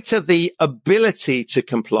greater the ability to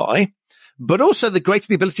comply, but also the greater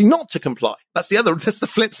the ability not to comply. That's the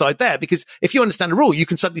flip side there, because if you understand a rule, you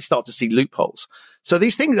can suddenly start to see loopholes. So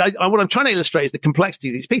these things, what I'm trying to illustrate is the complexity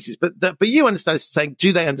of these pieces, but you understand is saying,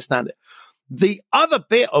 do they understand it? The other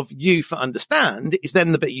bit of you for understand is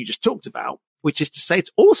then the bit you just talked about, which is to say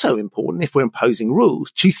it's also important if we're imposing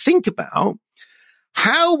rules to think about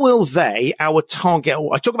how will our target,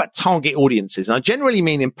 I talk about target audiences, and I generally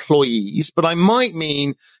mean employees, but I might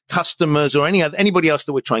mean customers or anybody else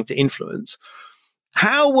that we're trying to influence.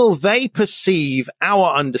 How will they perceive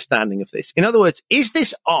our understanding of this? In other words, is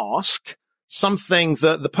this ask something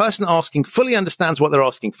that the person asking fully understands what they're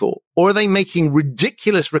asking for? Or are they making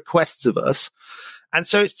ridiculous requests of us? And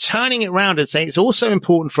so it's turning it around and saying it's also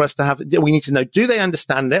important for us we need to know, do they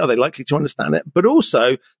understand it? Are they likely to understand it? But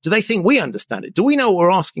also, do they think we understand it? Do we know what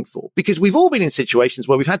we're asking for? Because we've all been in situations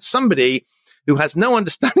where we've had somebody who has no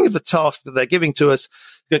understanding of the task that they're giving to us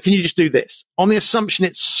go, can you just do this? On the assumption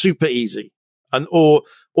it's super easy. Or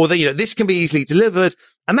that, this can be easily delivered.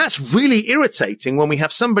 And that's really irritating when we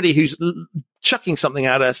have somebody who's chucking something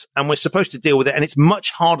at us and we're supposed to deal with it. And it's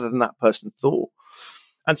much harder than that person thought.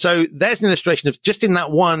 And so there's an illustration of just in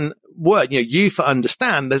that one word, you for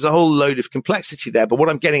understand, there's a whole load of complexity there. But what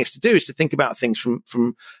I'm getting us to do is to think about things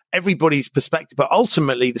from everybody's perspective. But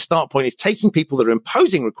ultimately, the start point is taking people that are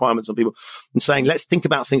imposing requirements on people and saying, let's think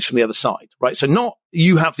about things from the other side, right? So not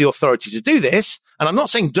you have the authority to do this. And I'm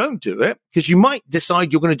not saying don't do it, because you might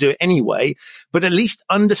decide you're going to do it anyway, but at least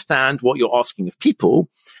understand what you're asking of people.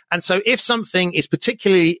 And so if something is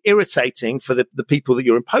particularly irritating for the people that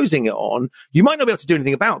you're imposing it on, you might not be able to do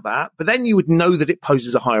anything about that, but then you would know that it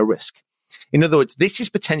poses a higher risk. In other words, this is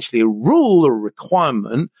potentially a rule or a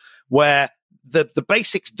requirement where the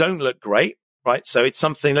basics don't look great, right? So it's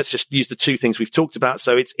something, let's just use the two things we've talked about.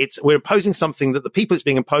 So we're imposing something that the people it's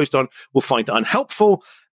being imposed on will find unhelpful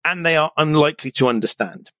and they are unlikely to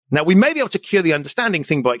understand. Now, we may be able to cure the understanding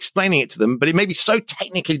thing by explaining it to them, but it may be so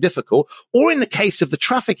technically difficult, or in the case of the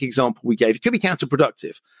traffic example we gave, it could be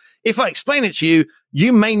counterproductive. If I explain it to you,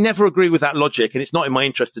 you may never agree with that logic, and it's not in my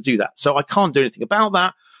interest to do that. So I can't do anything about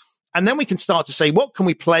that. And then we can start to say, what can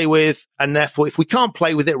we play with? And therefore, if we can't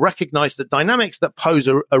play with it, recognize the dynamics that pose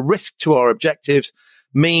a risk to our objectives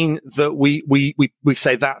mean that we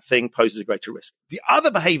say that thing poses a greater risk. The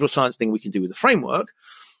other behavioral science thing we can do with the framework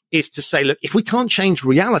is to say, look, if we can't change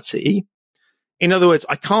reality, in other words,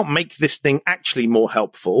 I can't make this thing actually more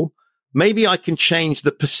helpful, maybe I can change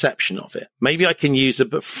the perception of it. Maybe I can use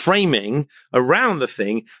a framing around the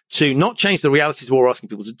thing to not change the realities of what we're asking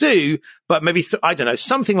people to do, but maybe, I don't know,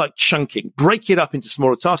 something like chunking, break it up into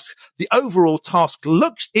smaller tasks. The overall task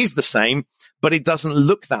is the same, but it doesn't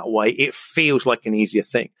look that way. It feels like an easier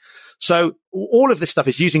thing. So all of this stuff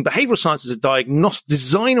is using behavioral science as a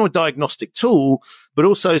design or diagnostic tool, but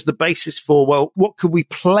also as the basis for, well, what could we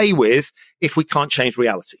play with if we can't change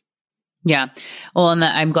reality? Yeah. Well, and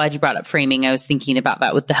I'm glad you brought up framing. I was thinking about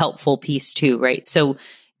that with the helpful piece too, right? So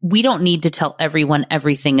we don't need to tell everyone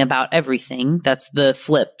everything about everything. That's the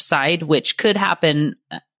flip side, which could happen.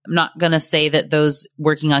 I'm not going to say that those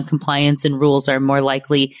working on compliance and rules are more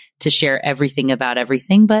likely to share everything about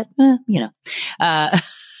everything, but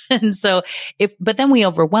and so but then we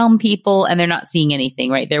overwhelm people and they're not seeing anything,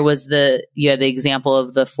 right? There was the example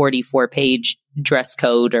of the 44-page dress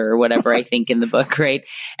code or whatever, I think in the book, right?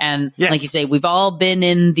 And yes, like you say, we've all been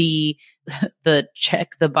in the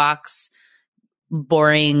check the box,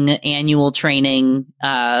 boring annual training,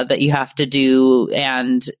 that you have to do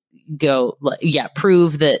and go,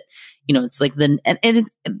 prove that, it's like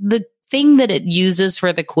the thing that it uses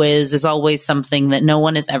for the quiz is always something that no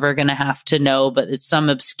one is ever going to have to know, but it's some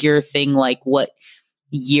obscure thing like what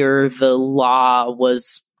year the law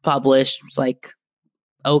was published. It's like,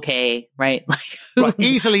 okay, right? Right.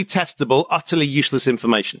 Easily testable, utterly useless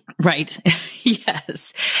information. Right.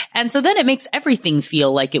 Yes. And so then it makes everything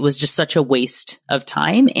feel like it was just such a waste of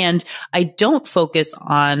time. And I don't focus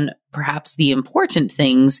on perhaps the important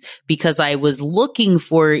things because I was looking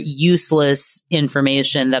for useless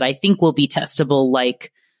information that I think will be testable,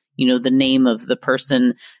 like, the name of the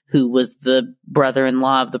person who was the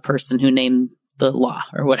brother-in-law of the person who named the law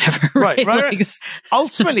or whatever. Right.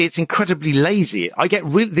 Ultimately, it's incredibly lazy. I get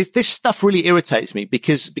this stuff really irritates me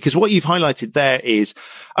because what you've highlighted there is,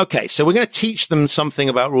 okay, so we're going to teach them something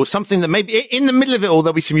about rules, something that maybe in the middle of it all,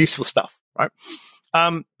 there'll be some useful stuff, right?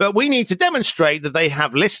 But we need to demonstrate that they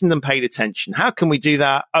have listened and paid attention. How can we do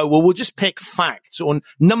that? Oh, well, we'll just pick facts or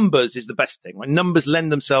numbers is the best thing. Right? Numbers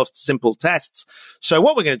lend themselves to simple tests. So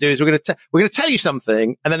what we're going to do is we're going to tell you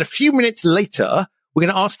something. And then a few minutes later, we're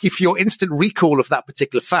going to ask you for your instant recall of that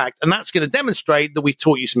particular fact. And that's going to demonstrate that we've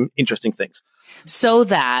taught you some interesting things. So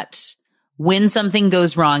that when something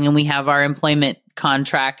goes wrong and we have our employment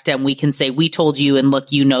contract and we can say, we told you and look,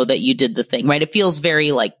 that you did the thing, right? It feels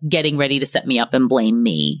very like getting ready to set me up and blame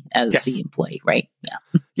me as the employee, right?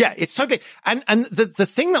 Yeah. Yeah, it's totally. And the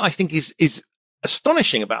thing that I think is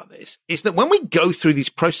astonishing about this is that when we go through these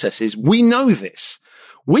processes, we know this.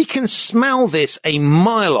 We can smell this a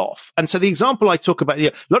mile off. And so the example I talk about,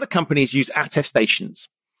 a lot of companies use attestations.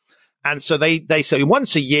 And so they say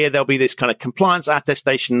once a year, there'll be this kind of compliance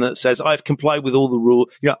attestation that says, I've complied with all the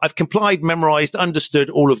rules. I've complied, memorized, understood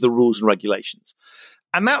all of the rules and regulations.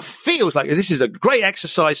 And that feels like this is a great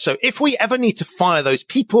exercise. So if we ever need to fire those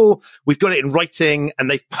people, we've got it in writing and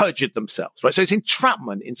they've perjured themselves, right? So it's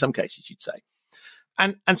entrapment in some cases, you'd say.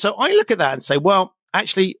 And so I look at that and say, well,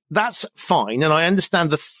 actually, that's fine. And I understand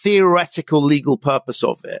the theoretical legal purpose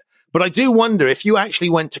of it. But I do wonder if you actually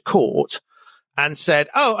went to court and said,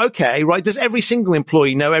 oh, okay, right. Does every single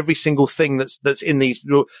employee know every single thing that's in these?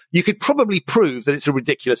 You could probably prove that it's a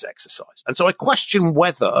ridiculous exercise. And so I question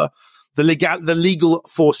whether the legal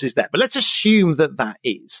force is there. But let's assume that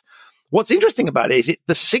is. What's interesting about it is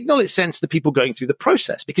the signal it sends to the people going through the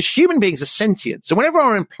process, because human beings are sentient. So whenever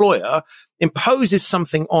our employer imposes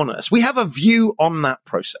something on us, we have a view on that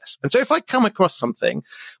process. And so if I come across something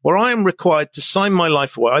where I am required to sign my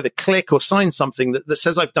life away, either click or sign something that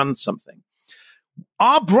says I've done something,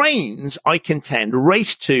 our brains, I contend,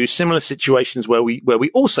 race to similar situations where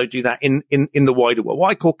we also do that in the wider world, what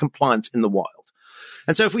I call compliance in the wild.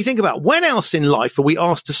 And so if we think about when else in life are we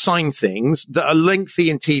asked to sign things that are lengthy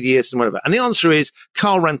and tedious and whatever? And the answer is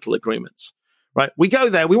car rental agreements, right? We go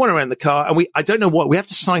there, we want to rent the car and I don't know what, we have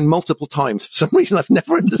to sign multiple times for some reason I've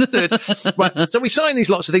never understood. Right? So we sign these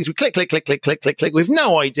lots of things. We click. We have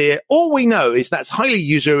no idea. All we know is that's highly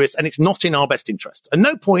usurious and it's not in our best interest. And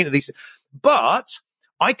no point of these, but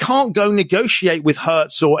I can't go negotiate with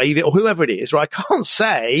Hertz or AV or whoever it is, right? I can't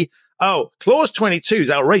say, oh, clause 22 is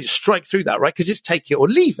outrageous. Strike through that, right? Because it's take it or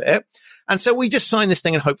leave it. And so we just sign this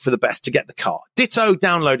thing and hope for the best to get the car. Ditto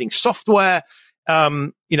downloading software.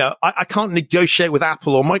 I can't negotiate with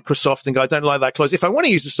Apple or Microsoft and go, I don't like that clause. If I want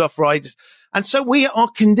to use the software, and so we are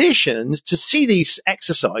conditioned to see these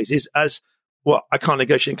exercises as, well, I can't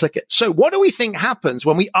negotiate and click it. So what do we think happens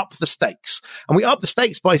when we up the stakes? And we up the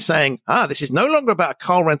stakes by saying, this is no longer about a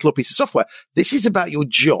car rental or piece of software. This is about your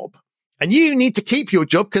job. And you need to keep your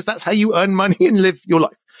job because that's how you earn money and live your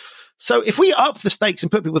life. So if we up the stakes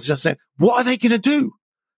and put people to saying, what are they going to do?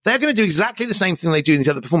 They're going to do exactly the same thing they do in these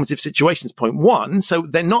other performative situations. Point one. So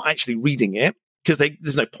they're not actually reading it because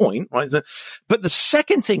there's no point, right? But the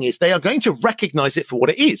second thing is they are going to recognize it for what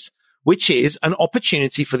it is, which is an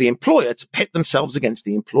opportunity for the employer to pit themselves against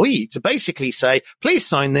the employee, to basically say, please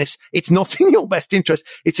sign this. It's not in your best interest.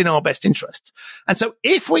 It's in our best interest. And so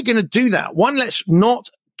if we're going to do that, one, let's not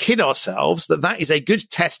kid ourselves that is a good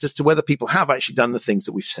test as to whether people have actually done the things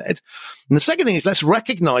that we've said. And the second thing is let's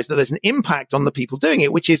recognize that there's an impact on the people doing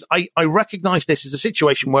it, which is I recognize this as a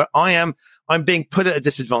situation where I'm being put at a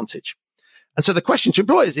disadvantage. And so the question to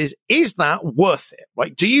employers is that worth it,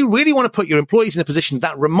 right? Do you really want to put your employees in a position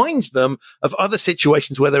that reminds them of other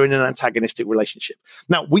situations where they're in an antagonistic relationship?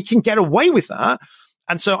 Now, we can get away with that.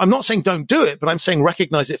 And so I'm not saying don't do it, but I'm saying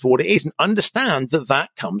recognize it for what it is and understand that that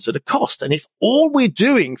comes at a cost. And if all we're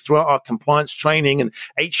doing throughout our compliance training and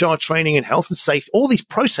HR training and health and safety, all these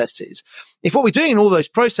processes, if what we're doing in all those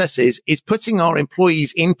processes is putting our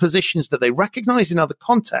employees in positions that they recognize in other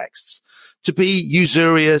contexts to be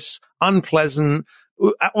usurious, unpleasant,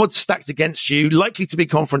 odds stacked against you, likely to be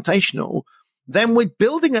confrontational, then we're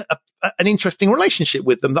building an interesting relationship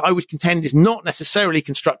with them that I would contend is not necessarily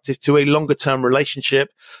constructive to a longer term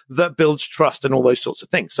relationship that builds trust and all those sorts of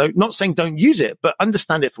things. So not saying don't use it, but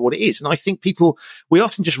understand it for what it is. And I think we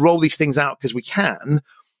often just roll these things out because we can.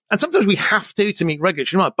 And sometimes we have to meet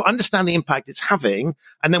regulatory demand, but understand the impact it's having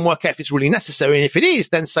and then work out if it's really necessary. And if it is,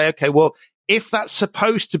 then say, okay, well, if that's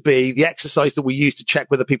supposed to be the exercise that we use to check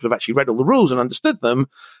whether people have actually read all the rules and understood them,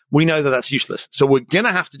 we know that that's useless. So we're going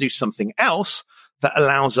to have to do something else that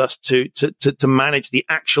allows us to manage the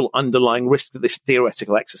actual underlying risk that this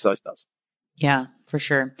theoretical exercise does. Yeah, for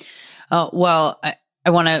sure. Well, I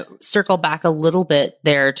want to circle back a little bit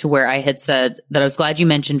there to where I had said that I was glad you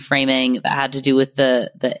mentioned framing that had to do with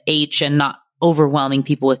the H and not overwhelming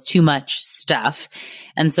people with too much stuff.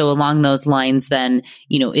 And so along those lines then,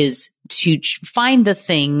 is to find the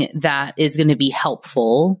thing that is going to be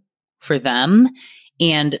helpful for them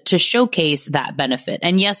and to showcase that benefit.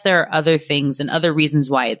 And yes, there are other things and other reasons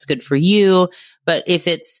why it's good for you. But if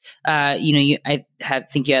it's, I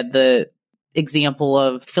think you had the example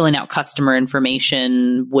of filling out customer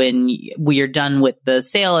information when we are done with the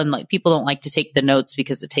sale, and like people don't like to take the notes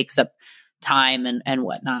because it takes up time and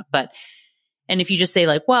whatnot. And if you just say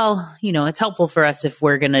like, well, it's helpful for us if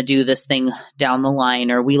we're going to do this thing down the line,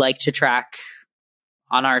 or we like to track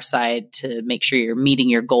on our side to make sure you're meeting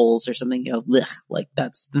your goals or something, like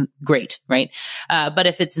that's great, right? But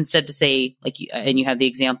if it's instead to say and you have the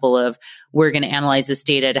example of we're going to analyze this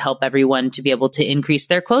data to help everyone to be able to increase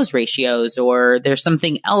their close ratios, or there's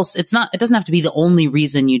something else. It doesn't have to be the only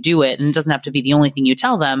reason you do it, and it doesn't have to be the only thing you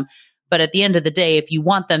tell them. But at the end of the day, if you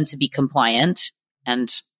want them to be compliant,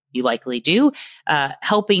 and you likely do,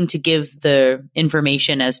 helping to give the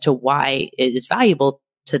information as to why it is valuable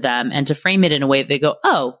to them and to frame it in a way that they go,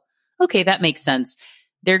 oh, okay, that makes sense.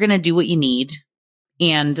 They're going to do what you need,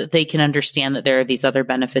 and they can understand that there are these other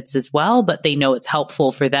benefits as well, but they know it's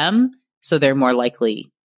helpful for them, so they're more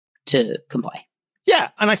likely to comply. Yeah.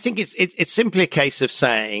 And I think it's simply a case of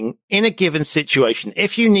saying, in a given situation,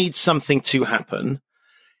 if you need something to happen,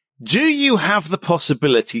 do you have the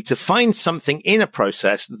possibility to find something in a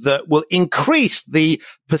process that will increase the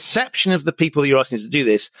perception of the people that you're asking to do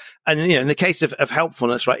this? And, in the case of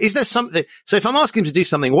helpfulness, right? Is there something? So if I'm asking them to do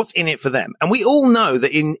something, what's in it for them? And we all know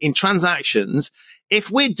that in transactions,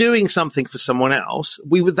 if we're doing something for someone else,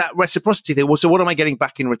 with that reciprocity there, well, so what am I getting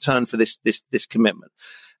back in return for this commitment?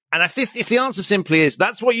 And if the answer simply is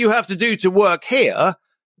that's what you have to do to work here,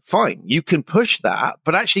 fine, you can push that,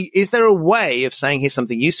 but actually, is there a way of saying here's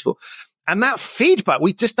something useful? And that feedback,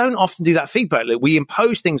 we just don't often do that feedback. Like, we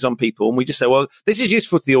impose things on people and we just say, well, this is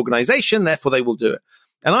useful to the organization, therefore they will do it.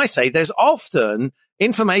 And I say there's often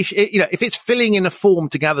information, if it's filling in a form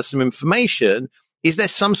to gather some information, is there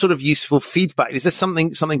some sort of useful feedback? Is there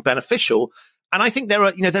something beneficial? And I think there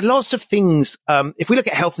are lots of things. If we look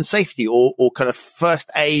at health and safety or kind of first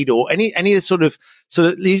aid or any of the sort of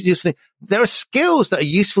useful thing, there are skills that are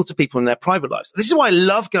useful to people in their private lives. This is why I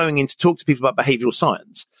love going in to talk to people about behavioral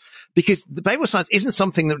science, because the behavioral science isn't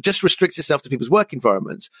something that just restricts itself to people's work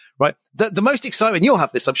environments, right? The most excitement, you'll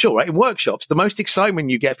have this, I'm sure, right? In workshops, the most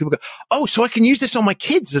excitement you get, people go, oh, so I can use this on my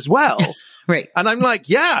kids as well. Right. And I'm like,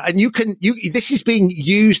 yeah, and this is being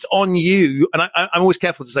used on you. And I'm always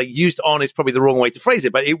careful to say used on is probably the wrong way to phrase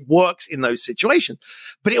it, but it works in those situations.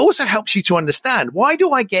 But it also helps you to understand, why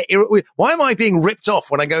am I being ripped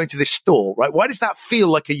off when I go into this store, right? Why does that feel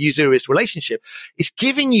like a usurious relationship? It's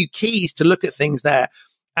giving you keys to look at things there.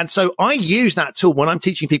 And so I use that tool when I'm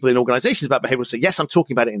teaching people in organizations about behavioral. So yes, I'm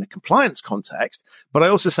talking about it in a compliance context, but I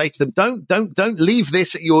also say to them, don't leave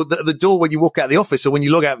this at the door when you walk out of the office or when you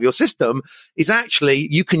log out of your system. Is actually,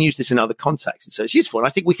 you can use this in other contexts. And so it's useful. And I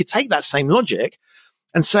think we could take that same logic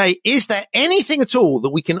and say, is there anything at all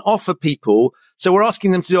that we can offer people? So we're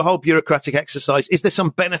asking them to do a whole bureaucratic exercise. Is there some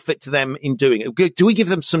benefit to them in doing it? Do we give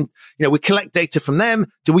them some, we collect data from them?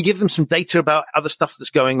 Do we give them some data about other stuff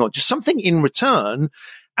that's going on? Just something in return.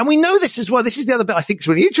 And we know this as well. This is the other bit I think is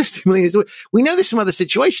really interesting. We know this from other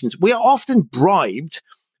situations. We are often bribed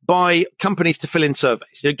by companies to fill in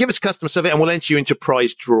surveys. Give us a customer survey and we'll enter you into a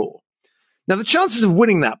prize draw. Now, the chances of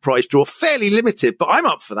winning that prize draw are fairly limited, but I'm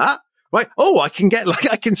up for that. Right. Oh, I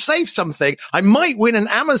can save something. I might win an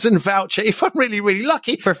Amazon voucher if I'm really, really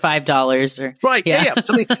lucky. For $5 or. Right. Yeah.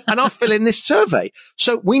 Something, and I'll fill in this survey.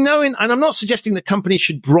 So we know and I'm not suggesting that companies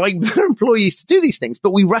should bribe their employees to do these things,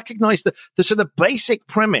 but we recognize the sort of basic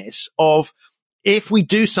premise of if we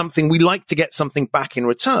do something, we like to get something back in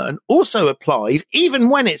return also applies even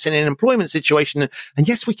when it's in an employment situation. And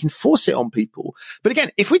yes, we can force it on people. But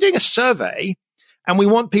again, if we're doing a survey, and we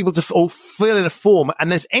want people to all fill in a form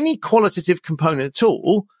and there's any qualitative component at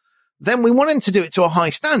all, then we want them to do it to a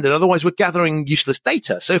high standard. Otherwise, we're gathering useless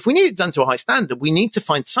data. So if we need it done to a high standard, we need to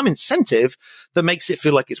find some incentive that makes it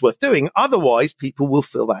feel like it's worth doing. Otherwise, people will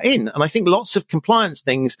fill that in. And I think lots of compliance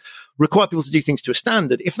things require people to do things to a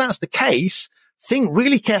standard. If that's the case, think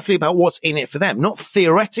really carefully about what's in it for them, not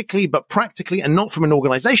theoretically, but practically, and not from an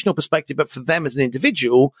organizational perspective, but for them as an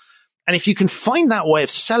individual. And if you can find that way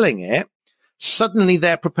of selling it, suddenly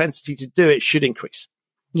their propensity to do it should increase.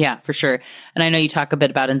 Yeah, for sure. And I know you talk a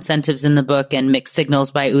bit about incentives in the book and mixed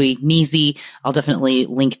signals by Uwe Gnisi. I'll definitely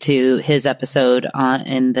link to his episode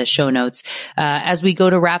in the show notes. As we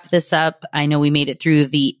go to wrap this up, I know we made it through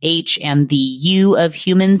the H and the U of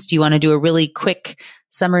humans. Do you want to do a really quick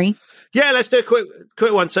summary? Yeah, let's do a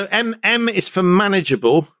quick one. So M is for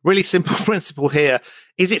manageable. Really simple principle here.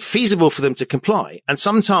 Is it feasible for them to comply? And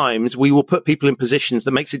sometimes we will put people in positions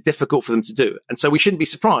that makes it difficult for them to do. And so we shouldn't be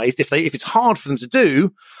surprised if it's hard for them to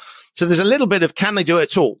do. So there's a little bit of, can they do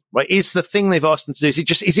it at all? Right? Is the thing they've asked them to do,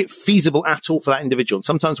 is it feasible at all for that individual? And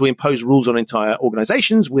sometimes we impose rules on entire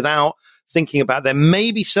organizations without thinking about there may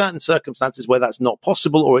be certain circumstances where that's not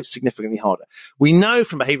possible or it's significantly harder. We know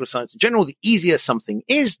from behavioral science in general, the easier something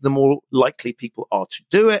is, the more likely people are to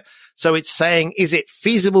do it. So it's saying, is it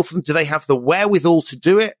feasible for them? Do they have the wherewithal to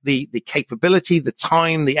do it? The capability, the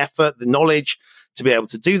time, the effort, the knowledge to be able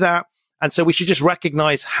to do that. And so we should just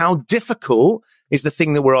recognize how difficult is the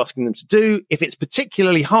thing that we're asking them to do. If it's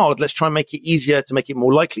particularly hard, let's try and make it easier to make it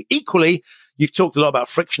more likely. Equally, you've talked a lot about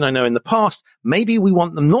friction, I know, in the past. Maybe we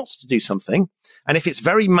want them not to do something. And if it's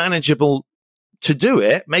very manageable to do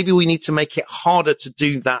it, maybe we need to make it harder to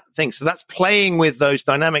do that thing. So that's playing with those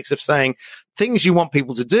dynamics of saying things you want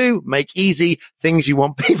people to do, make easy, things you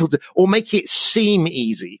want people to, or make it seem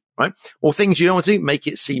easy, right? Or things you don't want to do, make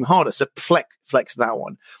it seem harder. So flex that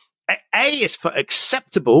one. A is for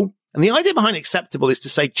acceptable. And the idea behind acceptable is to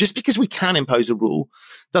say, just because we can impose a rule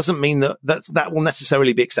doesn't mean that will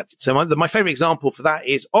necessarily be accepted. So my favorite example for that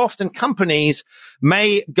is often companies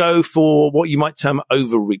may go for what you might term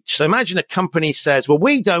overreach. So imagine a company says, well,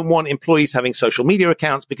 we don't want employees having social media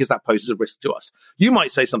accounts because that poses a risk to us. You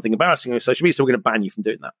might say something embarrassing on social media, so we're going to ban you from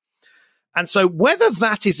doing that. And so whether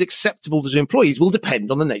that is acceptable to employees will depend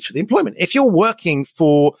on the nature of the employment. If you're working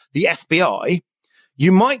for the FBI,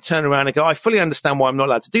 you might turn around and go, I fully understand why I'm not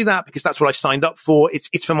allowed to do that because that's what I signed up for.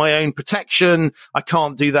 It's for my own protection. I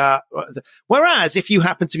can't do that. Whereas if you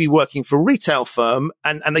happen to be working for a retail firm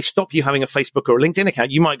and they stop you having a Facebook or a LinkedIn account,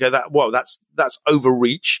 you might go that's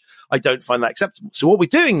overreach. I don't find that acceptable. So what we're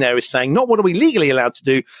doing there is saying, not what are we legally allowed to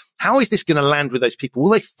do? How is this going to land with those people?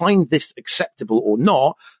 Will they find this acceptable or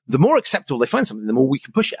not? The more acceptable they find something, the more we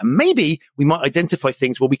can push it. And maybe we might identify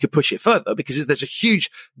things where we could push it further because there's a huge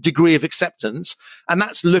degree of acceptance. And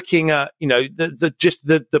that's looking at,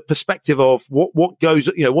 the perspective of what goes,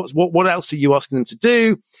 what else are you asking them to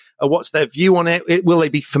do? What's their view on it? Will they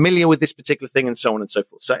be familiar with this particular thing and so on and so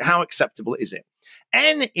forth? So how acceptable is it?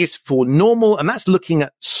 N is for normal, and that's looking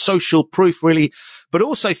at social proof really, but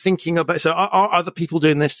also thinking about, so are other people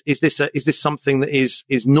doing this? Is this something that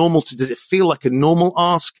is normal does it feel like a normal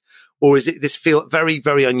ask? Or is it this feel very,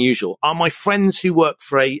 very unusual? Are my friends who work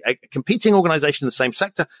for a competing organization in the same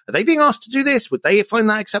sector, are they being asked to do this? Would they find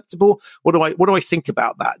that acceptable? What do I think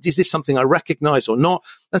about that? Is this something I recognize or not?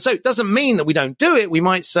 And so it doesn't mean that we don't do it. We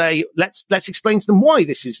might say, let's explain to them why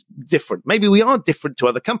this is different. Maybe we are different to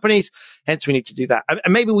other companies, hence we need to do that.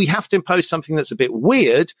 And maybe we have to impose something that's a bit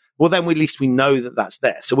weird. Well, then at least we know that that's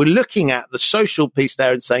there. So we're looking at the social piece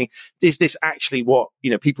there and saying, is this actually what,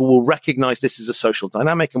 people will recognize this as a social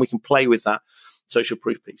dynamic, and we can play with that social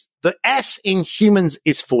proof piece. The S in humans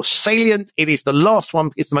is for salient. It is the last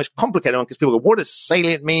one. It's the most complicated one because people go, what does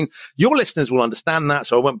salient mean? Your listeners will understand that,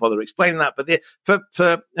 so I won't bother explaining that. But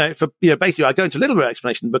basically, I go into a little bit of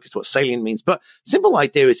explanation in the book as to what salient means. But simple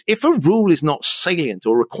idea is, if a rule is not salient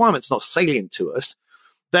or a requirement's not salient to us,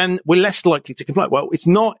 then we're less likely to comply. Well, it's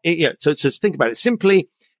not, so think about it simply.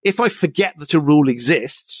 If I forget that a rule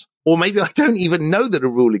exists, or maybe I don't even know that a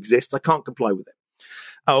rule exists, I can't comply with it.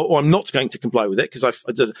 Or I'm not going to comply with it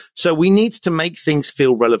so we need to make things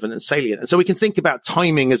feel relevant and salient. And so we can think about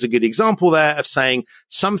timing as a good example there of saying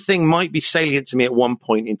something might be salient to me at one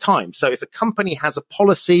point in time. So if a company has a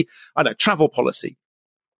policy, travel policy,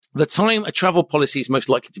 the time a travel policy is most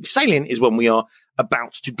likely to be salient is when we are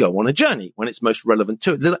about to go on a journey, when it's most relevant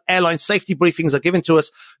to it. The airline safety briefings are given to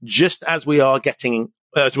us just as we are getting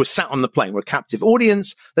as we're sat on the plane. We're a captive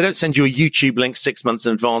audience. They don't send you a YouTube link 6 months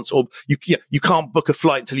in advance, or you can't book a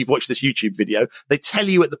flight until you've watched this YouTube video. They tell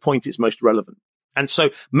you at the point it's most relevant. And so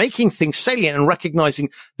making things salient and recognizing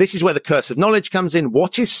this is where the curse of knowledge comes in.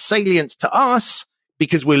 What is salient to us,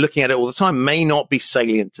 because we're looking at it all the time, may not be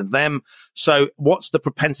salient to them. So what's the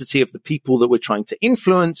propensity of the people that we're trying to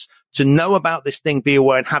influence to know about this thing, be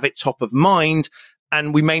aware, and have it top of mind?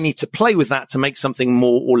 And we may need to play with that to make something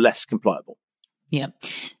more or less compliable. Yeah.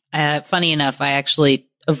 Funny enough, I actually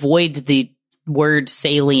avoid the word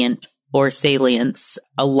salient or salience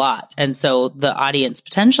a lot. And so the audience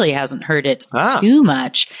potentially hasn't heard it too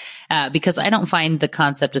much because I don't find the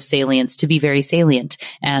concept of salience to be very salient.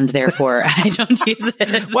 And therefore, I don't use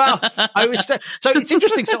it. Well, so it's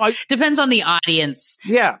interesting. So depends on the audience.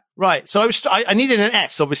 Yeah. Right. So I needed an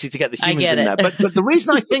S, obviously, to get the humans in there. But the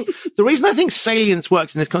reason I think salience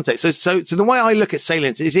works in this context. So the way I look at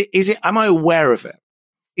salience is am I aware of it?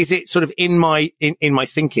 Is it sort of in my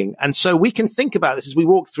thinking? And so we can think about this as we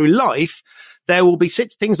walk through life. There will be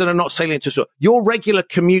things that are not salient to us. Your regular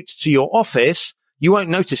commute to your office, you won't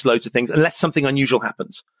notice loads of things unless something unusual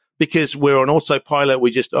happens. Because we're on autopilot,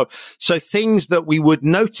 so things that we would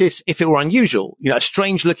notice if it were unusual, a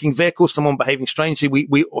strange looking vehicle, someone behaving strangely,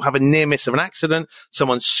 we have a near miss of an accident,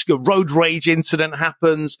 someone's road rage incident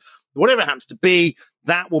happens, whatever it happens to be,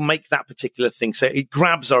 that will make that particular thing. So it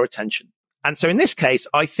grabs our attention. And so in this case,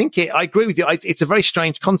 I agree with you. It's a very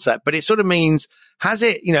strange concept, but it sort of means, have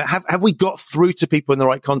we got through to people in the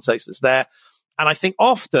right context that's there? And I think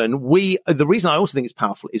often the reason I also think it's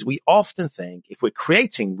powerful is we often think if we're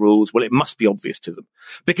creating rules, well, it must be obvious to them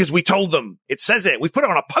because we told them, it says it, we put it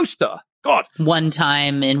on a poster. God. One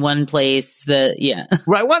time in one place Right.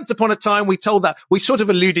 Once upon a time, we told that, we sort of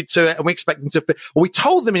alluded to it and we expect them to, we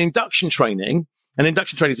told them in induction training. And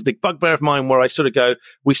induction training is a big bugbear of mine where I sort of go,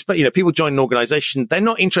 people join an organization. They're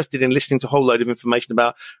not interested in listening to a whole load of information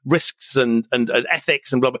about risks and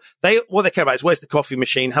ethics and blah, blah. What they care about is where's the coffee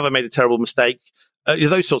machine? Have I made a terrible mistake?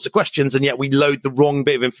 Those sorts of questions. And yet we load the wrong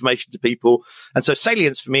bit of information to people. And so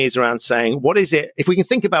salience for me is around saying, what is it? If we can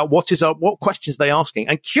think about what questions are they asking?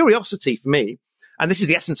 And curiosity for me, and this is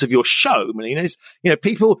the essence of your show, Melina, is, the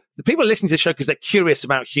people are listening to the show because they're curious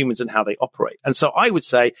about humans and how they operate. And so I would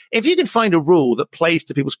say, if you can find a rule that plays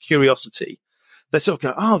to people's curiosity, they sort of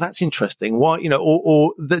go, oh, that's interesting. Why,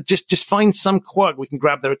 or just find some quirk we can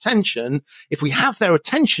grab their attention. If we have their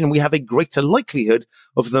attention, we have a greater likelihood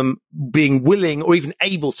of them being willing or even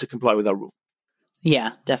able to comply with our rule.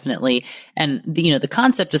 Yeah, definitely. And, the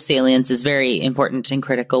concept of salience is very important and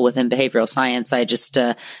critical within behavioral science. I just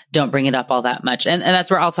don't bring it up all that much. And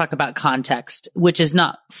that's where I'll talk about context, which is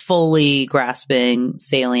not fully grasping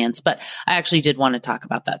salience. But I actually did want to talk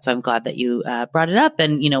about that. So I'm glad that you brought it up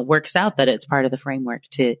and, works out that it's part of the framework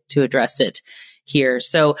to address it here.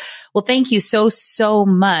 So, well, thank you so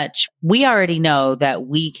much. We already know that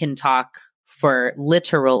we can talk for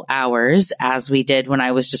literal hours, as we did when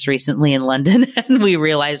I was just recently in London and we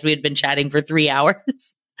realized we had been chatting for 3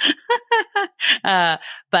 hours.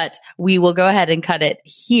 But we will go ahead and cut it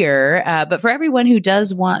here. But for everyone who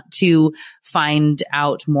does want to find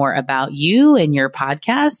out more about you and your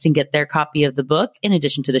podcast and get their copy of the book, in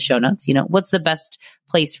addition to the show notes, what's the best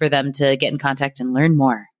place for them to get in contact and learn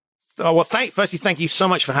more? Well, firstly, thank you so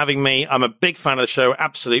much for having me. I'm a big fan of the show.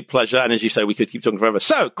 Absolute pleasure. And as you say, we could keep talking forever.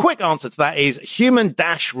 So quick answer to that is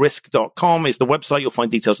human-risk.com is the website. You'll find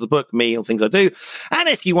details of the book, me, and things I do. And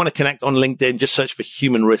if you want to connect on LinkedIn, just search for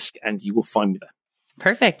Human Risk and you will find me there.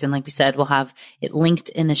 Perfect. And like we said, we'll have it linked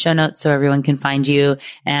in the show notes so everyone can find you.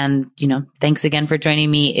 And, thanks again for joining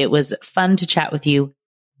me. It was fun to chat with you,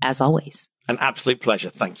 as always. An absolute pleasure.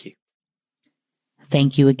 Thank you.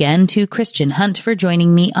 Thank you again to Christian Hunt for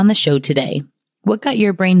joining me on the show today. What got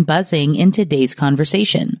your brain buzzing in today's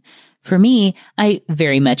conversation? For me, I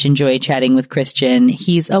very much enjoy chatting with Christian.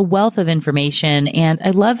 He's a wealth of information, and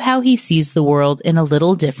I love how he sees the world in a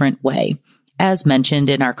little different way. As mentioned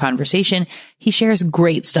in our conversation, he shares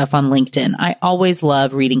great stuff on LinkedIn. I always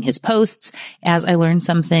love reading his posts as I learn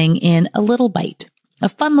something in a little bite, a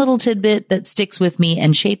fun little tidbit that sticks with me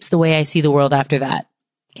and shapes the way I see the world after that.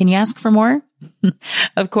 Can you ask for more?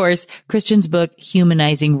 Of course, Christian's book,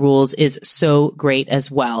 Humanizing Rules, is so great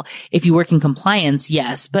as well. If you work in compliance,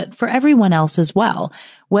 yes, but for everyone else as well.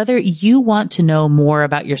 Whether you want to know more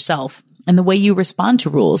about yourself and the way you respond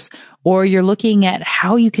to rules, or you're looking at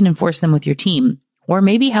how you can enforce them with your team, or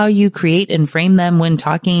maybe how you create and frame them when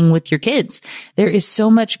talking with your kids, there is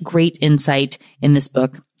so much great insight in this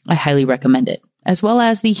book. I highly recommend it, as well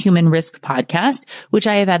as the Human Risk podcast, which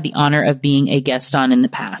I have had the honor of being a guest on in the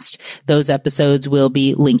past. Those episodes will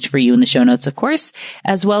be linked for you in the show notes, of course,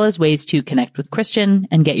 as well as ways to connect with Christian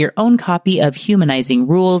and get your own copy of Humanizing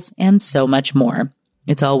Rules and so much more.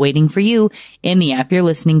 It's all waiting for you in the app you're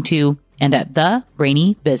listening to and at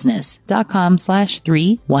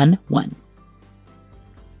thebrainybusiness.com/311.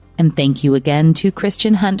 And thank you again to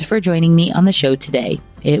Christian Hunt for joining me on the show today.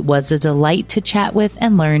 It was a delight to chat with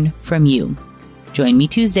and learn from you. Join me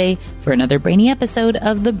Tuesday for another Brainy episode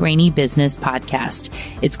of the Brainy Business Podcast.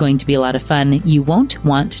 It's going to be a lot of fun. You won't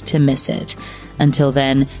want to miss it. Until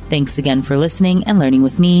then, thanks again for listening and learning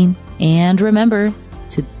with me. And remember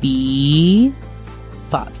to be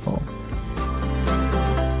thoughtful.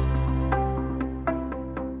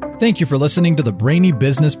 Thank you for listening to the Brainy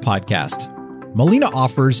Business Podcast. Melina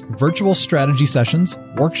offers virtual strategy sessions,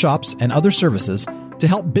 workshops, and other services to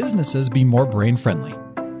help businesses be more brain-friendly.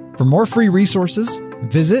 For more free resources,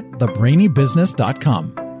 visit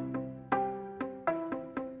thebrainybusiness.com.